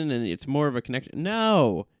person, and it's more of a connection.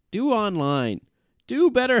 No. Do online. Do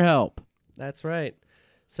BetterHelp. That's right.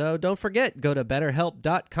 So don't forget, go to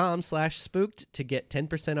betterhelp.com/spooked to get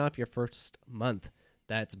 10% off your first month.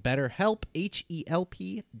 That's BetterHelp,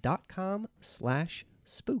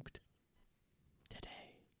 HELP.com/spooked. Today.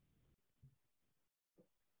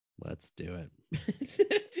 Let's do it.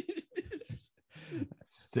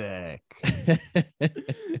 Sick.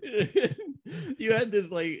 You had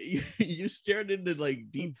this like you stared into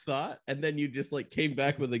like deep thought, and then you just like came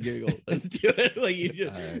back with a giggle. Let's do it. Like you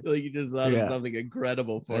just thought of something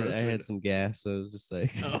incredible for us. I had some gas, so I was just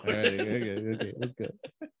like, all right, okay, let's go.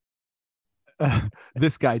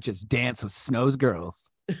 This guy just danced with Snow's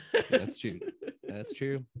girls. That's true. That's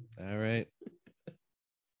true. All right.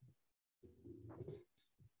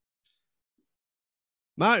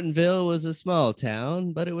 Martinville was a small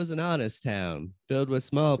town, but it was an honest town, filled with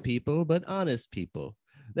small people, but honest people.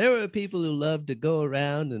 There were people who loved to go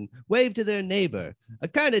around and wave to their neighbor, a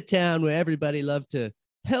kind of town where everybody loved to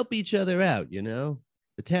help each other out, you know?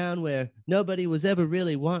 A town where nobody was ever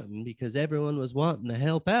really wanting because everyone was wanting to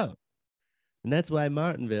help out. And that's why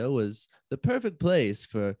Martinville was the perfect place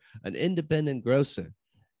for an independent grocer.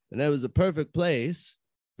 And that was a perfect place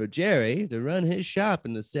for Jerry to run his shop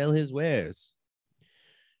and to sell his wares.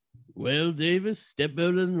 Well, Davis, step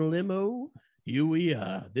out in the limo. Here we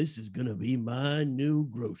are. This is going to be my new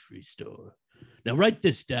grocery store. Now, write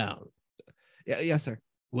this down. Yes, sir.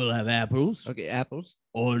 We'll have apples. Okay, apples.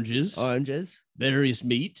 Oranges. Various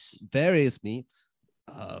meats.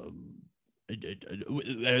 Are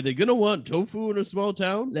they going to want tofu in a small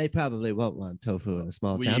town? They probably won't want tofu in a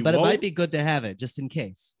small town, but it might be good to have it just in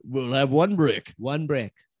case. We'll have one brick.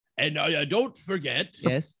 And don't forget.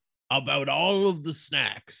 Yes. About all of the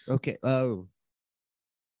snacks. Okay. Oh.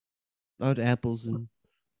 Aren't apples and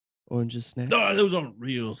oranges snacks? No, those aren't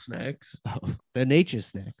real snacks. Oh, they're nature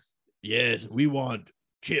snacks. Yes, we want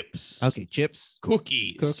chips. Okay, chips.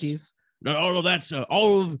 Cookies. No, all of that stuff.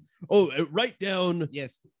 Write down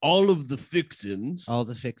all of the fixins.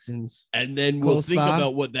 And then we'll think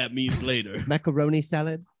about what that means later. Macaroni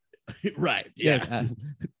salad. Right. Yeah. Yes.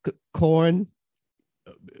 Corn.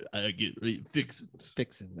 I get fixins.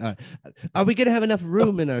 All right. Are we going to have enough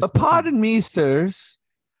room in our pardon me, sirs.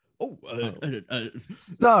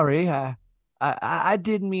 Sorry. I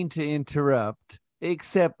didn't mean to interrupt,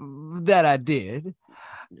 except that I did.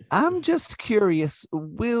 I'm just curious,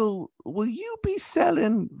 will you be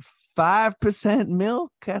selling 5%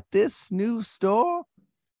 milk at this new store?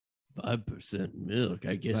 5% milk,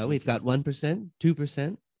 I guess. Well, we've got 1%,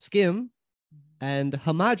 2%, skim, and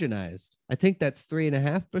homogenized. I think that's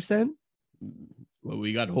 3.5%. Well,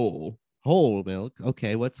 we got whole milk.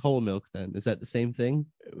 Okay, what's whole milk then? Is that the same thing?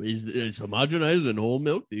 Is homogenized and whole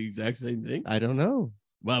milk the exact same thing? I don't know.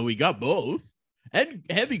 Well, we got both, and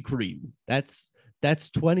heavy cream. That's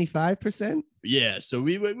 25%. Yeah, so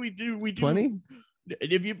we do 20.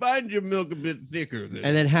 If you find your milk a bit thicker,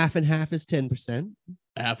 and then half and half is 10%.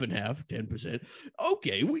 Half and half, 10%.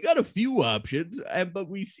 Okay, we got a few options, but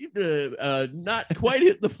we seem to not quite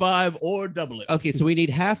hit the 5 or double it. Okay, so we need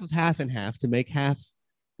half of half and half to make half,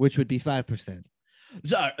 which would be 5%.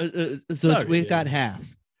 Sorry, we've got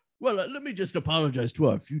half. Well, let me just apologize to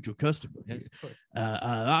our future customer. Yes, of course.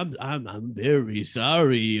 I'm very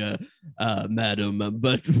sorry, madam,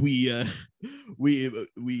 but we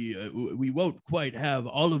won't quite have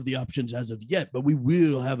all of the options as of yet, but we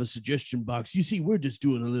will have a suggestion box. You see, we're just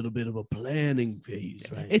doing a little bit of a planning phase,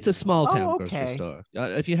 right? It's a small town grocery store.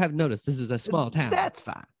 If you haven't noticed, this is a small town. That's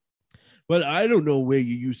fine. Well, I don't know where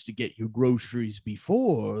you used to get your groceries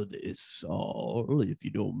before this, all, if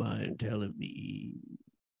you don't mind telling me.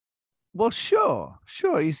 Well, sure.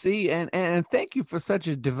 You see, and thank you for such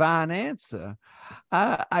a divine answer.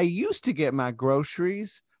 I used to get my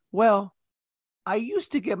groceries. Well, I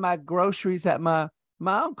used to get my groceries at my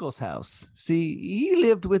uncle's house. See, he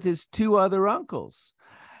lived with his 2 other uncles,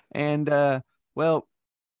 and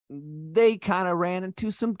they kind of ran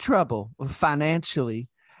into some trouble financially,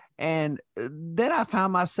 and then I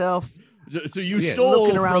found myself. So you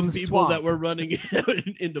stole from people that were running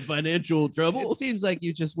into financial trouble? It seems like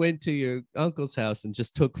you just went to your uncle's house and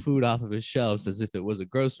just took food off of his shelves as if it was a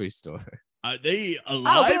grocery store. Are they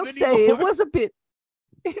alive I will say it was a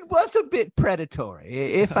bit predatory,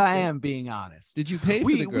 if I am being honest. Did you pay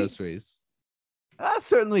for the groceries? I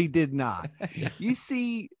certainly did not. You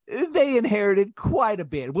see, they inherited quite a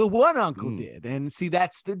bit. Well, one uncle did, and see,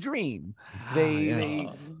 that's the dream.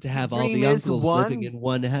 To have all the uncles living in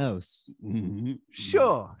one house. Mm-hmm.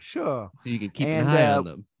 Sure. So you could keep an eye on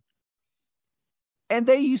them. And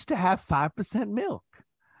they used to have 5% milk,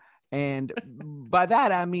 and by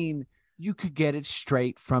that I mean you could get it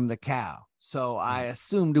straight from the cow. So I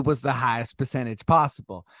assumed it was the highest percentage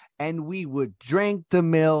possible. And we would drink the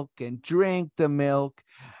milk.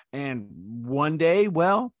 And one day,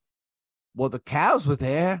 well, Well, the cows were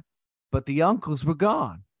there, but the uncles were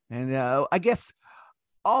gone. And I guess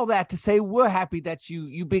all that to say, we're happy that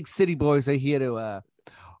you big city boys are here to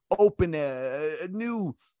open a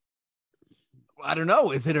new, I don't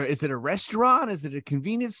know, is it a restaurant? Is it a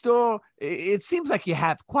convenience store? It seems like you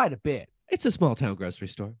have quite a bit. It's a small town grocery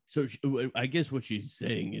store. So I guess what she's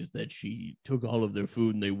saying is that she took all of their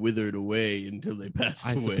food and they withered away until they passed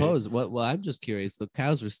away. I suppose. Well, I'm just curious. The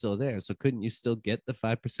cows were still there, so couldn't you still get the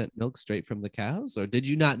 5% milk straight from the cows, or did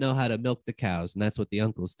you not know how to milk the cows, and that's what the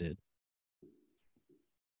uncles did?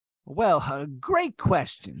 Well, great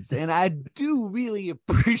questions, and I do really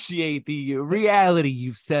appreciate the reality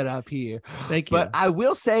you've set up here. Thank you. But I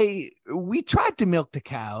will say we tried to milk the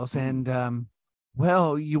cows, and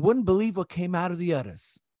well, you wouldn't believe what came out of the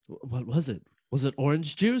udders. What was it? Was it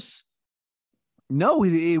orange juice? No,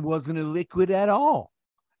 it wasn't a liquid at all.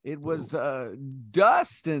 It was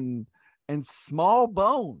dust and small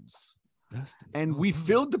bones. And we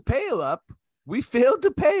filled the pail up.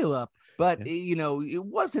 But, you know, it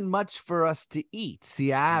wasn't much for us to eat.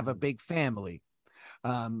 See, I have a big family,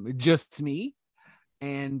 just me.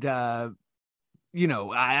 And, you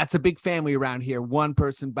know, that's a big family around here. One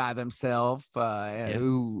person by themselves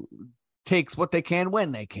who takes what they can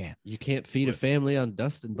when they can. You can't feed a family on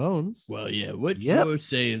dust and bones. Well, yeah, what you're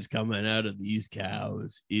saying is coming out of these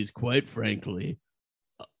cows is quite frankly,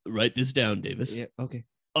 write this down, Davis. Yeah, okay.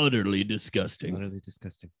 Utterly disgusting. Utterly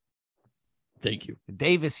disgusting. Thank you.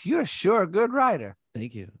 Davis, you're sure a good writer.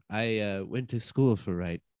 Thank you. I went to school for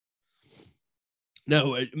write.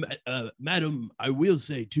 Now, madam, I will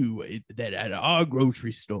say, too, that at our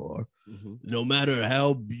grocery store, no matter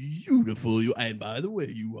how beautiful you, and by the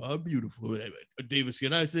way, you are beautiful. Davis,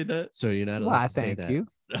 can I say that? Sir, you're not allowed to say that. Thank you.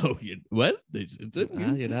 Oh, what?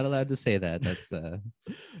 You're not allowed to say that. That's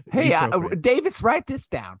Hey, Davis, write this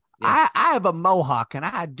down. Yes. I have a mohawk, and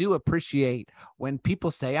I do appreciate when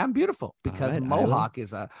people say I'm beautiful, because mohawk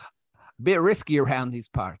is a bit risky around these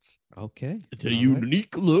parts. Okay. It's a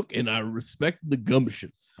unique look, and I respect the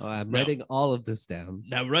gumption. Oh, I'm writing all of this down.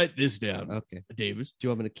 Now write this down. Okay. Davis. Do you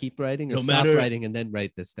want me to keep writing or stop writing and then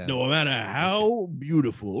write this down? No matter how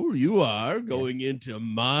beautiful you are going into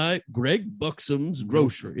my Greg Buxom's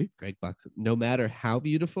grocery. Greg Buxom. No matter how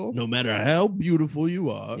beautiful? No matter how beautiful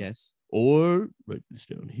you are. Yes. Or, write this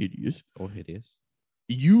down, hideous. Or hideous.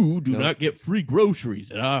 You do not get free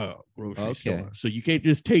groceries at our grocery store. So you can't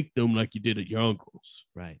just take them like you did at your uncle's.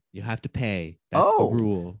 Right. You have to pay. That's the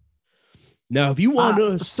rule. Now, if you want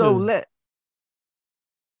us to...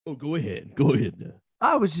 Oh, go ahead. Go ahead.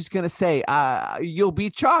 I was just going to say, you'll be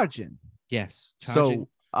charging. Yes. Charging. So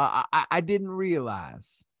I didn't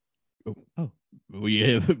realize. Oh.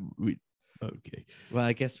 Okay. Well,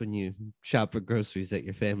 I guess when you shop for groceries at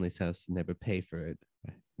your family's house and never pay for it,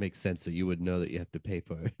 makes sense. So you would know that you have to pay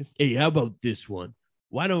for it. Hey, how about this one?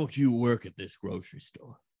 Why don't you work at this grocery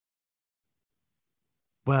store?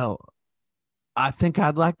 Well, I think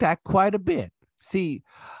I'd like that quite a bit. See,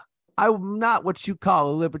 I'm not what you call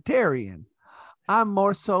a libertarian. I'm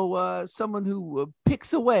more so someone who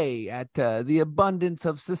picks away at the abundance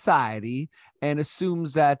of society and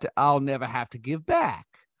assumes that I'll never have to give back.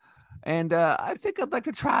 And I think I'd like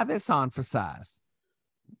to try this on for size.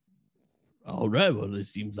 All right. Well, it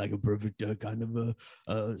seems like a perfect kind of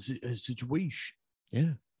a situation.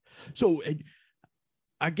 Yeah. So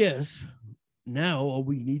I guess now all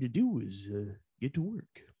we need to do is get to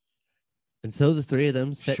work. And so the three of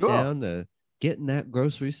them sat down to getting that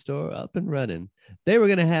grocery store up and running. They were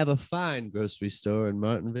going to have a fine grocery store in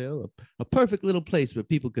Martinville, a perfect little place where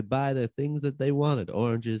people could buy the things that they wanted: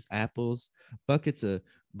 oranges, apples, buckets of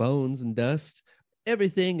bones and dust,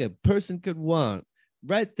 everything a person could want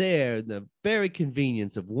right there in the very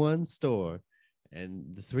convenience of one store.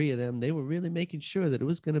 And the three of them, they were really making sure that it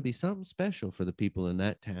was going to be something special for the people in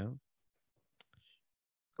that town.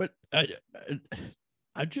 But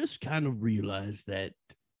I just kind of realized that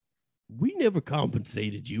we never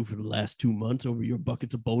compensated you for the last 2 months over your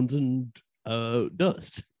buckets of bones and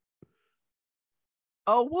dust.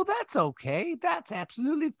 Oh, well, that's okay. That's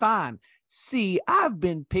absolutely fine. See, I've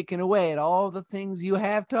been picking away at all the things you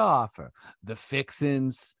have to offer. The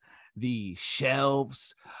fixins, the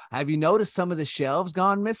shelves. Have you noticed some of the shelves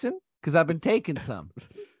gone missing? Because I've been taking some.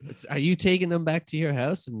 Are you taking them back to your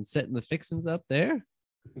house and setting the fixins up there?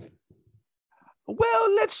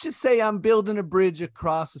 Well, let's just say I'm building a bridge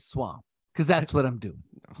across a swamp, because that's what I'm doing.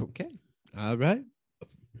 Okay. All right.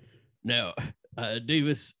 Now,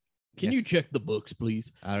 Davis, can you check the books,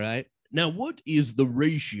 please? All right. Now, what is the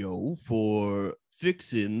ratio for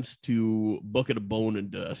fixins to bucket of bone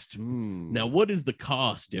and dust? Now, what is the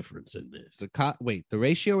cost difference in this? Wait, the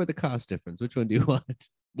ratio or the cost difference? Which one do you want?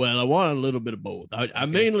 Well, I want a little bit of both.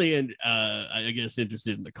 I'm mainly, I guess,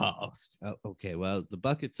 interested in the cost. Oh, okay. Well, the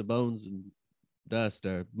buckets of bones and dust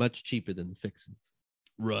are much cheaper than the fixins.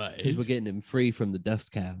 Right. Because we're getting them free from the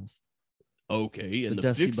dust cows. Okay. And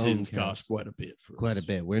the fixins cost quite a bit. Quite a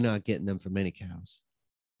bit. We're not getting them from any cows.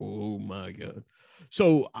 Oh, my God.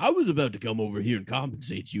 So I was about to come over here and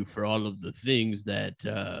compensate you for all of the things that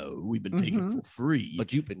we've been taking for free.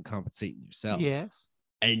 But you've been compensating yourself. Yes.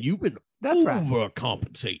 And you've been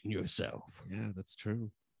overcompensating yourself. Yeah, that's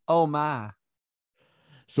true. Oh, my.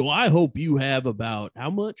 So I hope you have about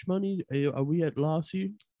how much money are we at loss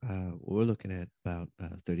here? We're looking at about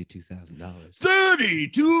 $32,000.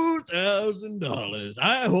 $32,000.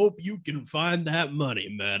 I hope you can find that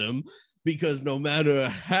money, madam, because no matter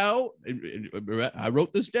how, I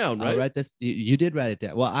wrote this down, right? I'll write this. You did write it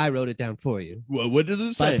down. Well, I wrote it down for you. Well, what does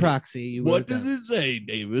it say? By proxy. What does it say,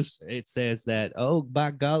 Davis? It says that, oh,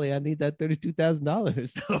 by golly, I need that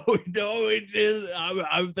 $32,000. No, it says,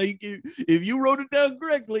 I'm thinking, if you wrote it down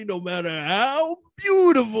correctly, no matter how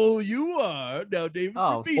beautiful you are, now, Davis,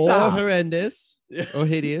 or horrendous, or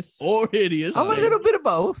hideous. Or hideous. I'm a little bit of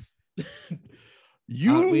both.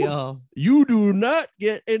 You do not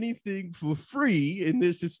get anything for free in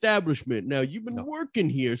this establishment. Now, you've been working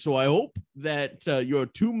here, so I hope that your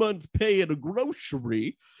 2 months pay at a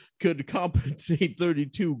grocery could compensate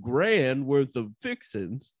 32 grand worth of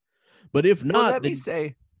fixins. But if not, well, let me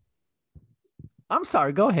say, I'm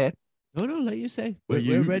sorry, go ahead. No, let you say.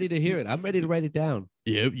 We're ready to hear it. I'm ready to write it down.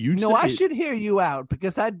 Yeah, I should hear you out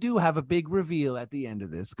because I do have a big reveal at the end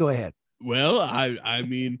of this. Go ahead. Well, I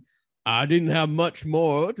mean, I didn't have much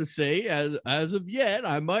more to say as of yet.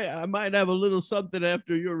 I might have a little something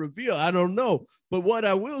after your reveal. I don't know. But what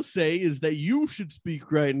I will say is that you should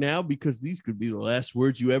speak right now because these could be the last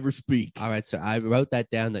words you ever speak. All right, sir. I wrote that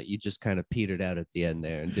down that you just kind of petered out at the end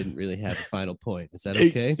there and didn't really have a final point. Is that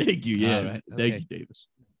okay? Thank you. Yeah. All right. Thank you, Davis.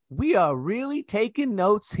 We are really taking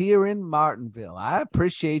notes here in Martinville. I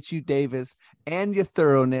appreciate you, Davis, and your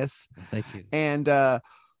thoroughness. Thank you. And,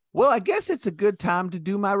 well, I guess it's a good time to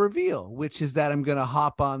do my reveal, which is that I'm going to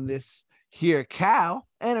hop on this here cow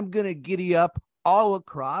and I'm going to giddy up all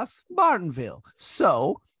across Martinville.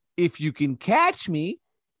 So if you can catch me,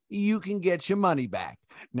 you can get your money back.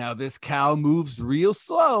 Now, this cow moves real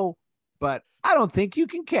slow, but I don't think you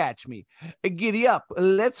can catch me. Giddy up.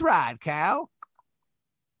 Let's ride, cow.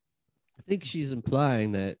 I think she's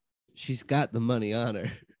implying that she's got the money on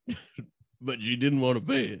her. But she didn't want to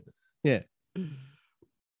pay it. Yeah.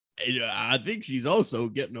 I think she's also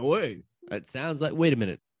getting away. It sounds like, wait a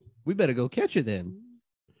minute. We better go catch her then.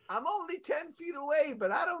 I'm only 10 feet away,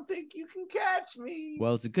 but I don't think you can catch me.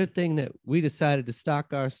 Well, it's a good thing that we decided to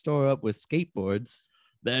stock our store up with skateboards.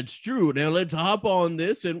 That's true. Now let's hop on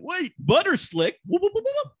this and wait. Butter Slick.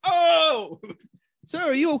 Oh, sir,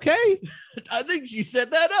 are you okay? I think she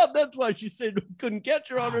set that up. That's why she said we couldn't catch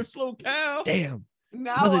her on her slow cow. Damn.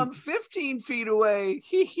 Now I'm 15 feet away.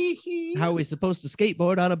 How are we supposed to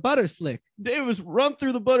skateboard on a butter slick? Davis, run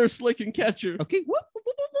through the butter slick and catch her. Okay.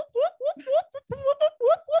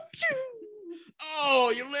 Oh,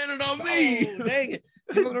 you landed on me. Oh, dang it.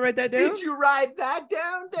 You want to write that down? Did you write that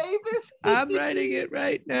down, Davis? I'm writing it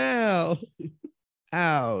right now.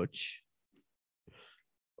 Ouch.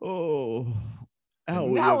 Oh.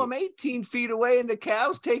 Now I'm 18 feet away and the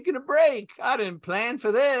cow's taking a break. I didn't plan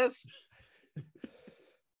for this.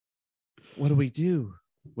 What do we do?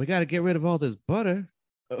 We got to get rid of all this butter.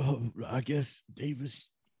 Oh, I guess, Davis,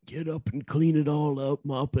 get up and clean it all up,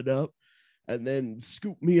 mop it up, and then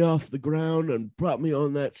scoop me off the ground and prop me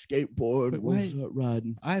on that skateboard. And we'll start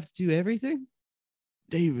riding. I have to do everything?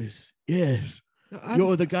 Davis, yes. No,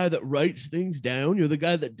 you're the guy that writes things down. You're the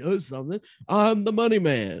guy that does something. I'm the money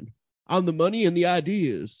man. I'm the money and the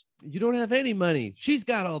ideas. You don't have any money. She's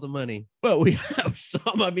got all the money. Well, we have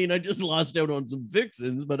some. I mean, I just lost out on some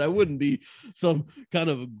fixins, but I wouldn't be some kind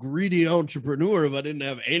of greedy entrepreneur if I didn't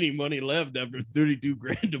have any money left after 32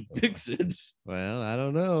 grand of fixins. Well, I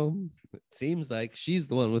don't know. It seems like she's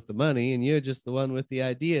the one with the money and you're just the one with the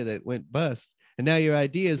idea that went bust. And now your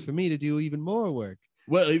idea is for me to do even more work.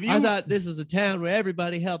 Well, I thought this was a town where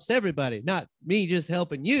everybody helps everybody, not me just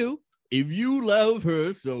helping you. If you love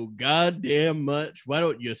her so goddamn much, why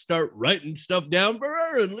don't you start writing stuff down for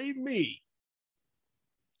her and leave me?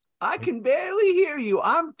 I can barely hear you.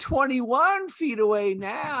 I'm 21 feet away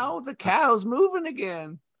now. The cow's moving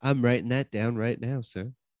again. I'm writing that down right now,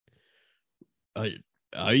 sir.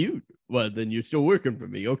 Are you? Well, then you're still working for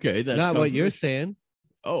me. Okay. That's not what you're saying.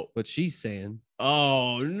 Oh. What she's saying.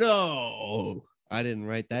 Oh, no. I didn't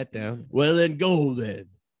write that down. Well, then go then.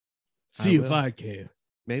 See if I can.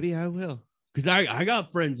 Maybe I will. Because I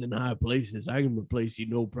got friends in high places. I can replace you,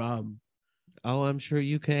 no problem. Oh, I'm sure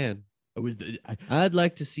you can. I'd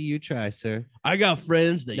like to see you try, sir. I got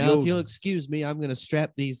friends that now, if you'll excuse me, I'm gonna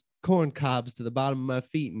strap these corn cobs to the bottom of my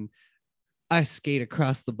feet and I skate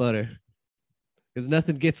across the butter. Because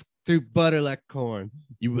nothing gets through butter like corn.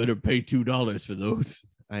 You better pay $2 for those.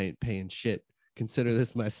 I ain't paying shit. Consider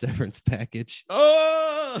this my severance package.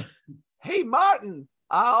 Oh, hey, Martin,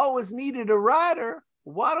 I always needed a rider.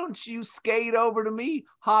 Why don't you skate over to me,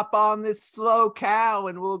 hop on this slow cow,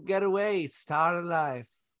 and we'll get away, start a life.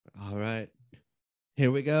 All right,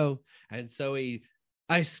 here we go. And so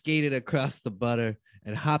I skated across the butter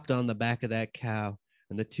and hopped on the back of that cow,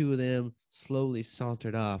 and the two of them slowly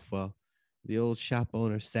sauntered off while the old shop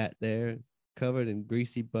owner sat there covered in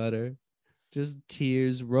greasy butter, just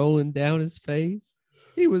tears rolling down his face.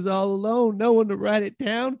 He was all alone, no one to write it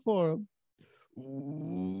down for him.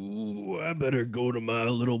 Ooh, I better go to my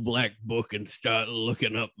little black book and start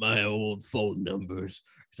looking up my old phone numbers,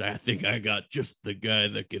 because I think I got just the guy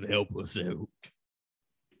that can help us out.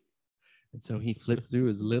 And so he flipped through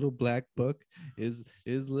his little black book, his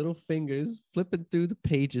little fingers flipping through the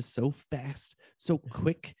pages so fast, so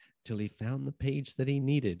quick, till he found the page that he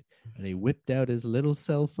needed. And he whipped out his little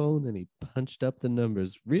cell phone and he punched up the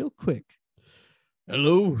numbers real quick.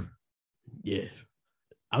 Hello? Yes.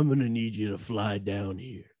 I'm going to need you to fly down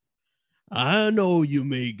here. I know you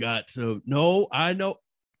may got some. No, I know.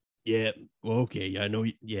 Yeah. Okay. I know.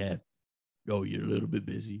 Yeah. Oh, you're a little bit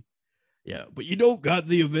busy. Yeah. But you don't got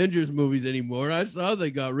the Avengers movies anymore. I saw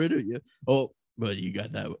they got rid of you. Oh, but you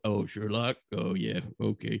got that. Oh, Sherlock. Oh, yeah.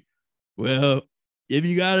 Okay. Well, if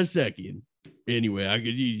you got a second. Anyway, I could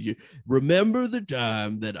need you. Remember the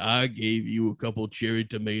time that I gave you a couple cherry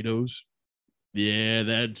tomatoes? Yeah,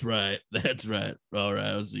 that's right. That's right. All right.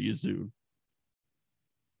 I'll see you soon.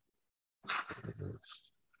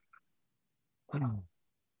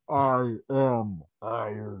 I am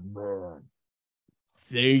Iron Man.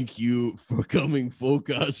 Thank you for coming full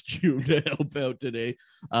costume to help out today.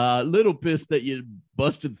 Little pissed that you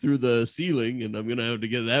busted through the ceiling, and I'm gonna have to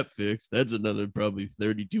get that fixed. That's another probably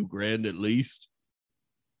 32 grand at least.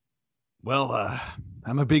 Well,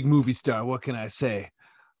 I'm a big movie star. What can I say?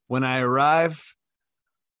 When I arrive,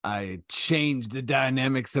 I change the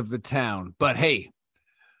dynamics of the town. But hey,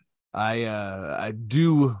 I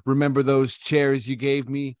do remember those chairs you gave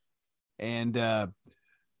me, and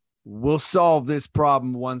we'll solve this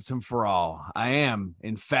problem once and for all. I am,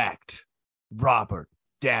 in fact, Robert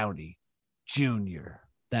Downey Jr.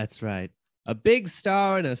 That's right. A big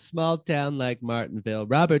star in a small town like Martinville,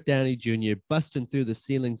 Robert Downey Jr. busting through the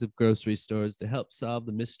ceilings of grocery stores to help solve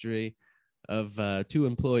the mystery of two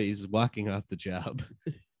employees walking off the job.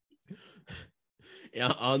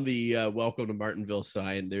 Yeah, on the Welcome to Martinville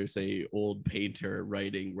sign, there's a old painter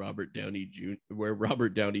writing Robert Downey Jr. where Robert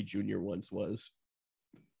Downey Jr. once was.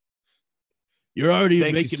 You're already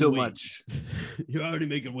making so much. You're already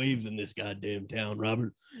making waves in this goddamn town,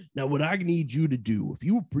 Robert. Now, what I need you to do, if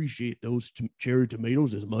you appreciate those cherry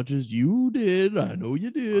tomatoes as much as you did, I know you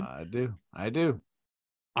did. I do.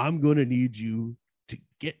 I'm going to need you to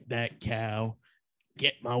get that cow,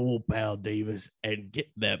 get my old pal Davis, and get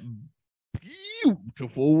that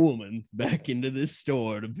beautiful woman back into this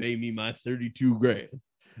store to pay me my 32 grand.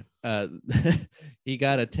 He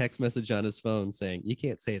got a text message on his phone saying, "You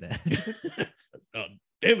can't say that." Oh,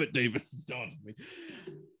 damn it, Davis. It's dawned on me.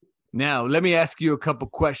 Now, let me ask you a couple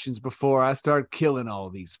questions before I start killing all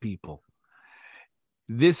these people.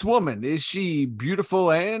 This woman, is she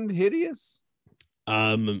beautiful and hideous?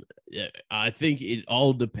 I think it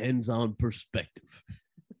all depends on perspective.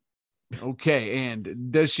 Okay,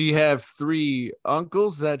 and does she have 3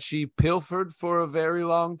 uncles that she pilfered for a very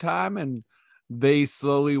long time and they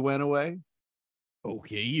slowly went away?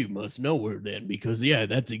 Okay, you must know her then, because yeah,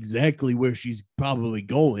 that's exactly where she's probably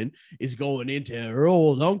going, is going into her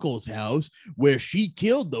old uncle's house where she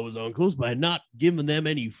killed those uncles by not giving them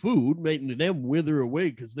any food, making them wither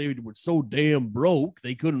away because they were so damn broke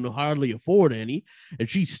they couldn't hardly afford any, and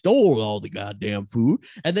she stole all the goddamn food.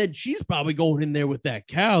 And then she's probably going in there with that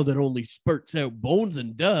cow that only spurts out bones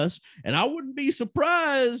and dust. And I wouldn't be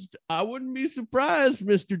surprised,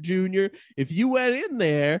 Mr. Junior, if you went in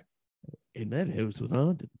there and that house was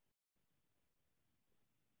haunted.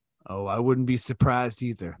 Oh, I wouldn't be surprised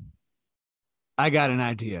either. I got an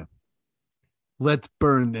idea. Let's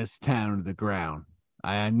burn this town to the ground.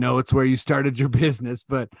 I know it's where you started your business,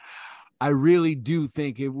 but I really do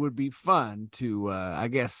think it would be fun to, I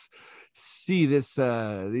guess, see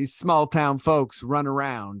these small town folks run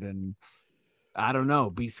around and, I don't know,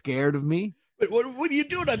 be scared of me. What are you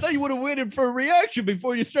doing? I thought you would have waited for a reaction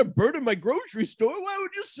before you start burning my grocery store. Why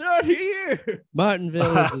would you start here?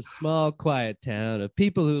 Martinville is a small, quiet town of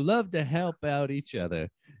people who love to help out each other.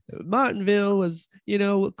 Martinville was,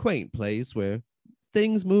 a quaint place where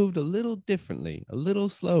things moved a little differently, a little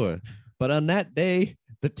slower. But on that day,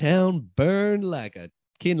 the town burned like a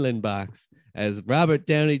kindling box as Robert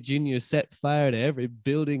Downey Jr. set fire to every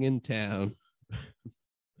building in town.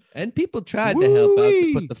 And people tried to help out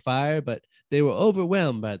to put the fire, but they were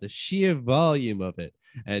overwhelmed by the sheer volume of it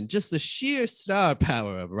and just the sheer star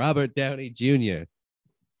power of Robert Downey Jr.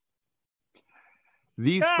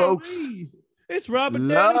 These folks it's Robert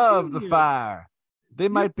love Downey Jr. the fire. They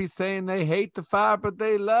might be saying they hate the fire, but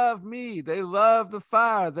they love me. They love the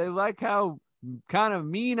fire. They like how kind of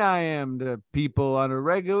mean I am to people on a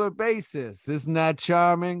regular basis. Isn't that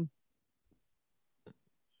charming?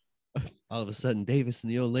 All of a sudden, Davis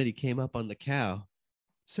and the old lady came up on the cow.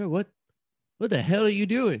 Sir, what the hell are you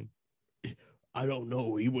doing? I don't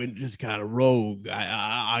know. He went just kind of rogue.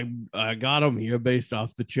 I got him here based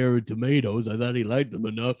off the cherry tomatoes. I thought he liked them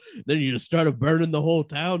enough. Then you just started burning the whole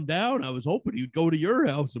town down. I was hoping he'd go to your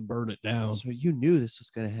house and burn it down. So you knew this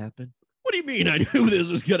was going to happen? What do you mean I knew this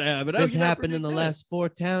was going to happen? This happened in the last 4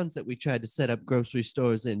 towns that we tried to set up grocery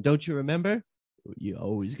stores in. Don't you remember? You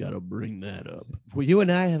always got to bring that up. Well, you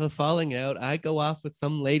and I have a falling out. I go off with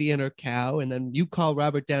some lady and her cow, and then you call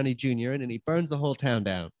Robert Downey Jr. and he burns the whole town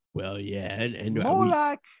down. Well, yeah, and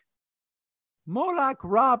more like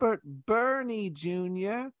Robert Bernie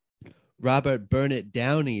Jr. Robert Burnett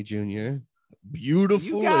Downey Jr. Beautiful.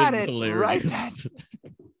 You got and it. Hilarious.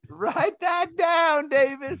 Write that down,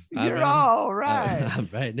 Davis. You're all right. I'm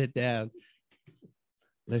writing it down.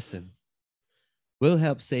 Listen. We'll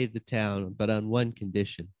help save the town, but on one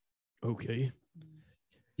condition. Okay.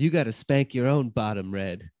 You got to spank your own bottom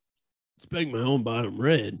red. Spank my own bottom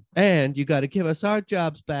red. And you got to give us our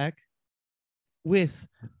jobs back with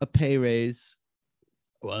a pay raise.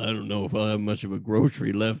 Well, I don't know if I'll have much of a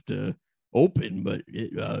grocery left to open, but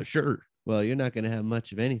sure. Well, you're not going to have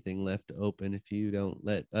much of anything left to open if you don't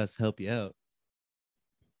let us help you out.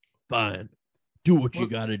 Fine. Do what you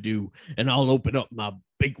got to do, and I'll open up my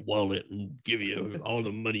big wallet and give you all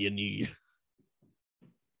the money you need.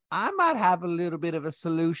 I might have a little bit of a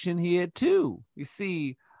solution here, too. You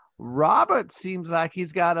see, Robert seems like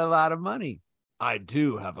he's got a lot of money. I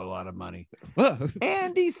do have a lot of money.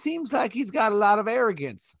 And he seems like he's got a lot of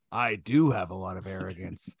arrogance. I do have a lot of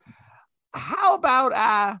arrogance. How about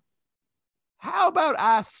I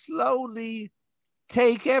slowly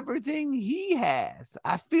take everything he has?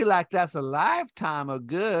 I feel like that's a lifetime of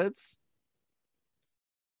goods.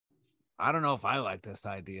 I don't know if I like this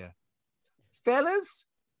idea. Fellas,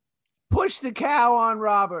 push the cow on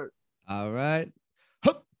Robert. All right.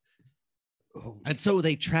 Hup. And so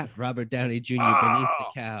they trapped Robert Downey Jr. beneath the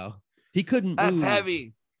cow. He couldn't move. That's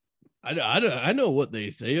heavy. I know what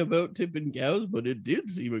they say about tipping cows, but it did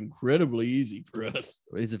seem incredibly easy for us.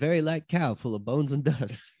 He's a very light cow full of bones and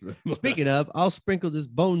dust. Speaking of, I'll sprinkle this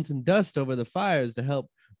bones and dust over the fires to help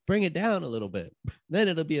bring it down a little bit. Then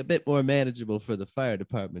it'll be a bit more manageable for the fire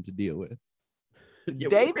department to deal with.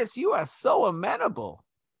 Davis, you are so amenable.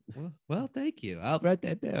 Well, thank you. I'll write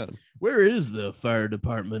that down. Where is the fire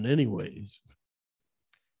department anyways?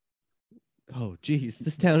 Oh, geez,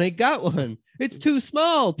 this town ain't got one. It's too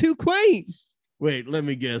small, too quaint. Wait, let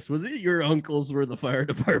me guess. Was it your uncles were the fire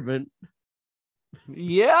department?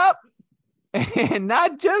 Yep. And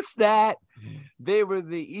not just that, they were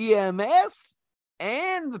the EMS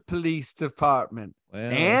and the police department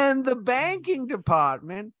and the banking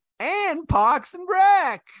department and Parks and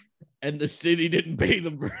Rec. And the city didn't pay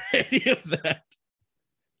them for any of that.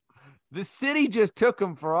 The city just took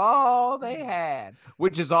them for all they had,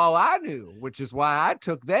 which is all I knew, which is why I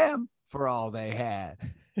took them for all they had.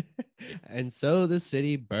 And so the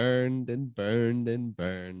city burned and burned and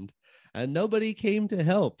burned, and nobody came to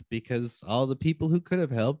help because all the people who could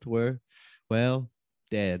have helped were, well,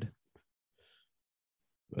 dead.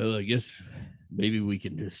 Well, I guess maybe we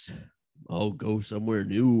can just all go somewhere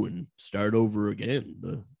new and start over again.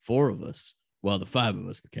 The 4 of us. Well, the 5 of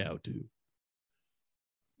us, the cow too.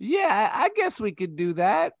 Yeah, I guess we could do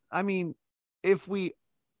that. I mean, if we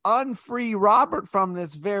unfree Robert from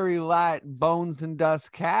this very light bones and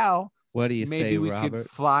dust cow, what do you say, Robert? Maybe we could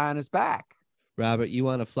fly on his back. Robert, you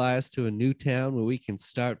want to fly us to a new town where we can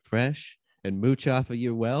start fresh and mooch off of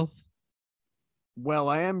your wealth? Well,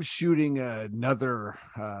 I am shooting another,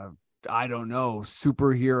 I don't know,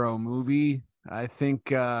 superhero movie. I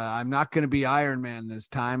think I'm not going to be Iron Man this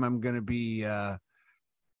time. I'm going to be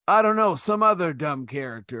I don't know, some other dumb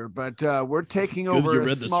character, but we're taking over. You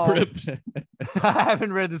read the script. I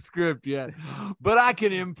haven't read the script yet, but I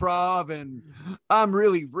can improv, and I'm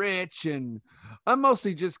really rich, and I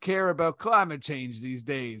mostly just care about climate change these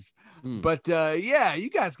days. But yeah, you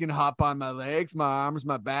guys can hop on my legs, my arms,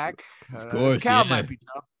 my back. Of course, this cow might be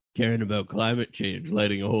tough. Caring about climate change,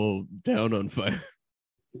 lighting a whole town on fire.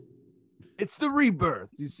 It's the rebirth.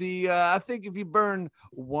 You see, I think if you burn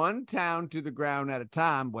one town to the ground at a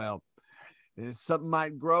time, well, something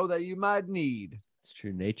might grow that you might need. It's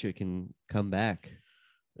true. Nature can come back.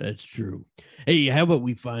 That's true. Hey, how about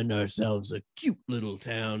we find ourselves a cute little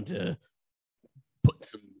town to put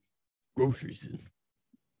some groceries in?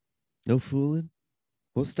 No fooling.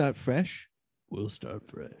 We'll start fresh. We'll start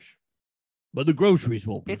fresh. But the groceries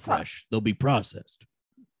won't be fresh. They'll be processed.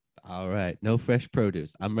 All right. No fresh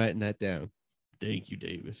produce. I'm writing that down. Thank you,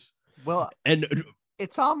 Davis. Well, and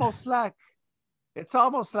it's almost like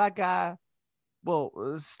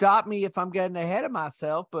stop me if I'm getting ahead of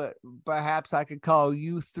myself, but perhaps I could call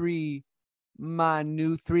you three my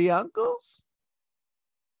new three uncles.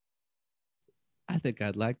 I think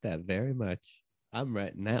I'd like that very much. I'm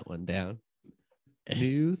writing that one down.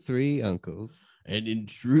 New three uncles. And in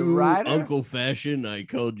true uncle fashion, I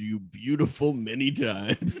called you beautiful many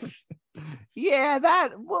times. Yeah,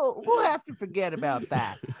 that we'll have to forget about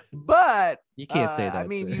that. But you can't say that. I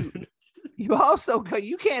mean,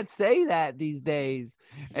 you can't say that these days.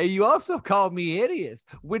 And you also called me hideous,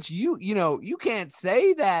 which you can't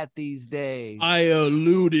say that these days. I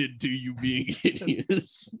alluded to you being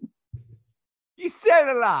hideous. You said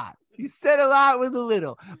a lot. You said a lot with a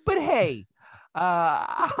little. But hey,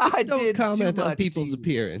 I don't comment on people's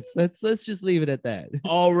appearance. Let's just leave it at that.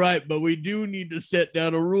 All right, but we do need to set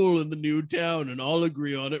down a rule in the new town and all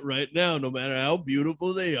agree on it right now. No matter how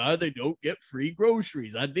beautiful they are, they don't get free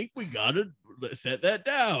groceries. I think we gotta set that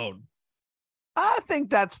down. I think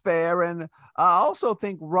that's fair, and I also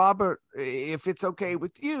think, Robert, if it's okay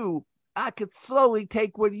with you, I could slowly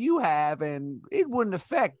take what you have and it wouldn't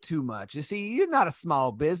affect too much. You see, you're not a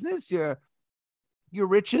small business. You're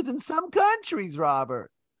richer than some countries,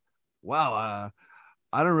 Robert. Well, I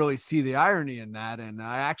don't really see the irony in that, and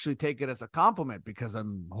I actually take it as a compliment because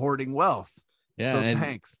I'm hoarding wealth. Yeah, so and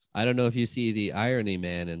thanks. I don't know if you see the irony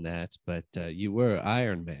man in that, but you were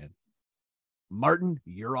Iron Man. Martin,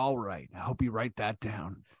 you're all right. I hope you write that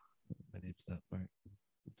down. My name's not Martin.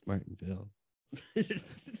 It's Martinville.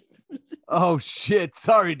 Oh shit,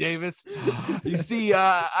 sorry, Davis. You see,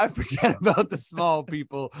 I forget about the small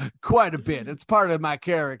people quite a bit. It's part of my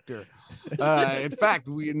character. In fact,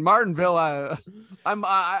 in Martinville,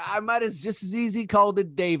 I might have just as easy called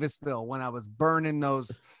it Davisville when I was burning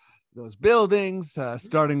those buildings,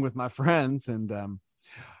 starting with my friends. And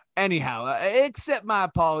anyhow, accept my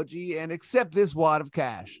apology and accept this wad of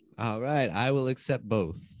cash. All right, I will accept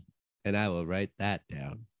both, and I will write that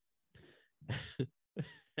down.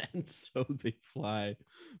 And so they fly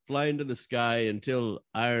into the sky until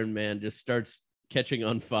Iron Man just starts catching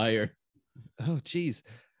on fire. Oh, geez,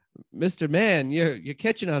 Mr. Man, you're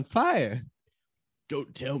catching on fire.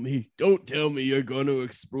 Don't tell me you're going to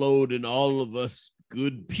explode and all of us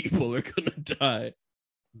good people are going to die.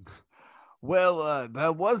 Well,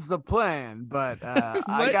 that was the plan, but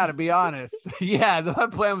I got to be honest. Yeah, my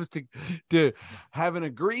plan was to have an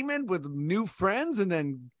agreement with new friends and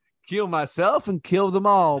then kill myself and kill them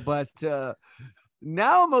all. But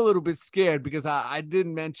now I'm a little bit scared because I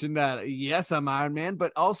didn't mention that. Yes, I'm Iron Man,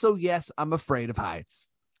 but also, yes, I'm afraid of heights.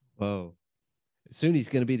 Whoa. Soon he's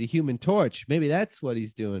going to be the Human Torch. Maybe that's what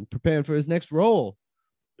he's doing, preparing for his next role.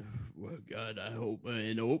 Well, God, I hope.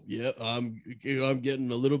 Yeah, I'm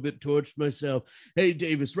getting a little bit torched myself. Hey,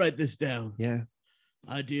 Davis, write this down. Yeah.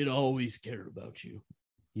 I did always care about you.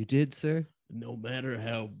 You did, sir? No matter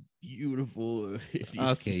how beautiful.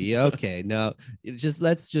 Okay. No,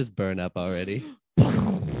 let's just burn up already.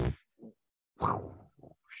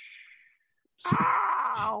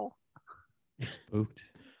 Ow. Spooked.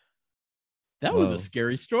 That was a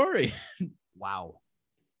scary story. Wow.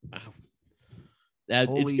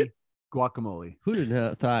 It's good. Guacamole. Who'd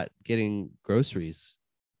have thought getting groceries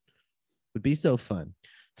would be so fun?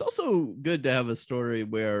 It's also good to have a story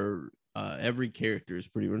where every character is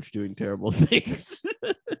pretty much doing terrible things.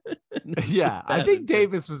 Yeah, I think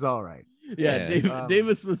Davis was all right. Yeah,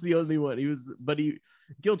 Davis was the only one. He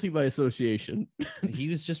guilty by association. He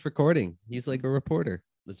was just recording. He's like a reporter.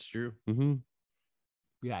 That's true. Mm-hmm.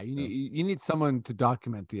 Yeah, you need someone to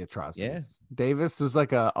document the atrocities. Yeah. Davis was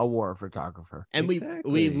like a war photographer. And we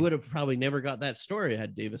would have probably never got that story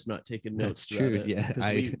had Davis not taken notes. That's true. Yeah.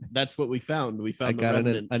 That's what we found. I got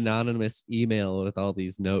an anonymous email with all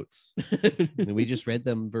these notes and we just read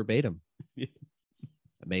them verbatim.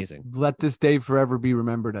 Amazing. Let this day forever be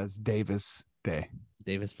remembered as Davis Day.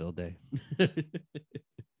 Davisville Day.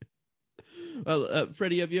 Well,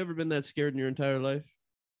 Freddie, have you ever been that scared in your entire life?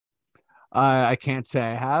 I can't say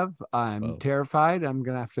I have. I'm terrified. I'm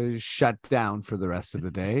gonna have to shut down for the rest of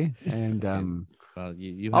the day, and well,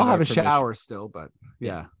 I'll have a shower still, but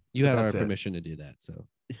yeah, you have our permission to do that. So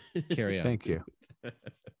carry on. Thank you.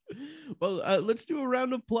 Well, let's do a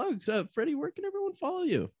round of plugs. Freddie, where can everyone follow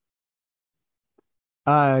you?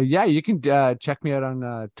 Yeah, you can check me out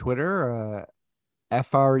on Twitter,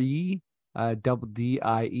 FREDDIERIVAS,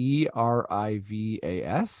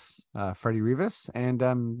 Freddie Rivas,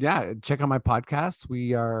 and yeah, check out my podcast.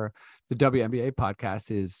 We are the WNBA podcast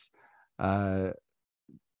is at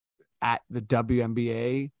the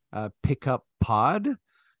WNBA Pickup Pod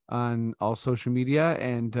on all social media,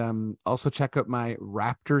 and also check out my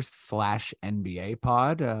Raptors/NBA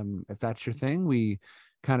pod if that's your thing. We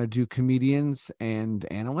kind of do comedians and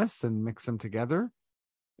analysts and mix them together,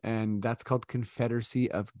 and that's called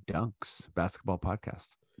Confederacy of Dunks basketball podcast.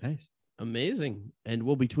 Nice. Amazing. And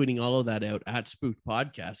we'll be tweeting all of that out at Spooked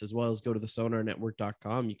Podcast, as well as go to the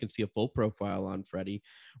sonarnetwork.com. You can see a full profile on Freddie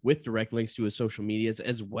with direct links to his social medias,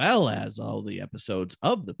 as well as all the episodes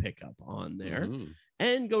of the Pickup on there. Mm-hmm.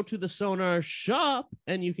 And go to the Sonar shop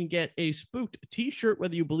and you can get a Spooked t-shirt,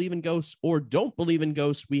 whether you believe in ghosts or don't believe in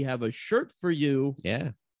ghosts. We have a shirt for you.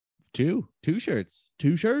 Yeah. Two shirts.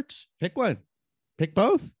 2 shirts. Pick one. Pick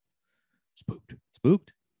both. Spooked.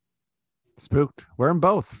 Wear them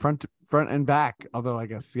both, front and back. Although I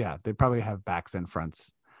guess, yeah, they probably have backs and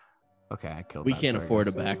fronts. Okay, I killed. We can't afford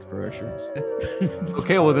a back for our shirts.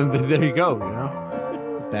 Okay, well then there you go. You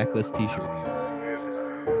know, backless t-shirts.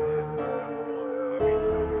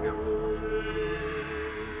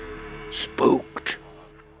 Spooked.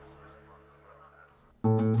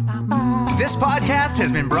 This podcast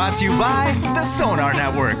has been brought to you by the Sonar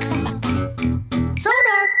Network. Sonar!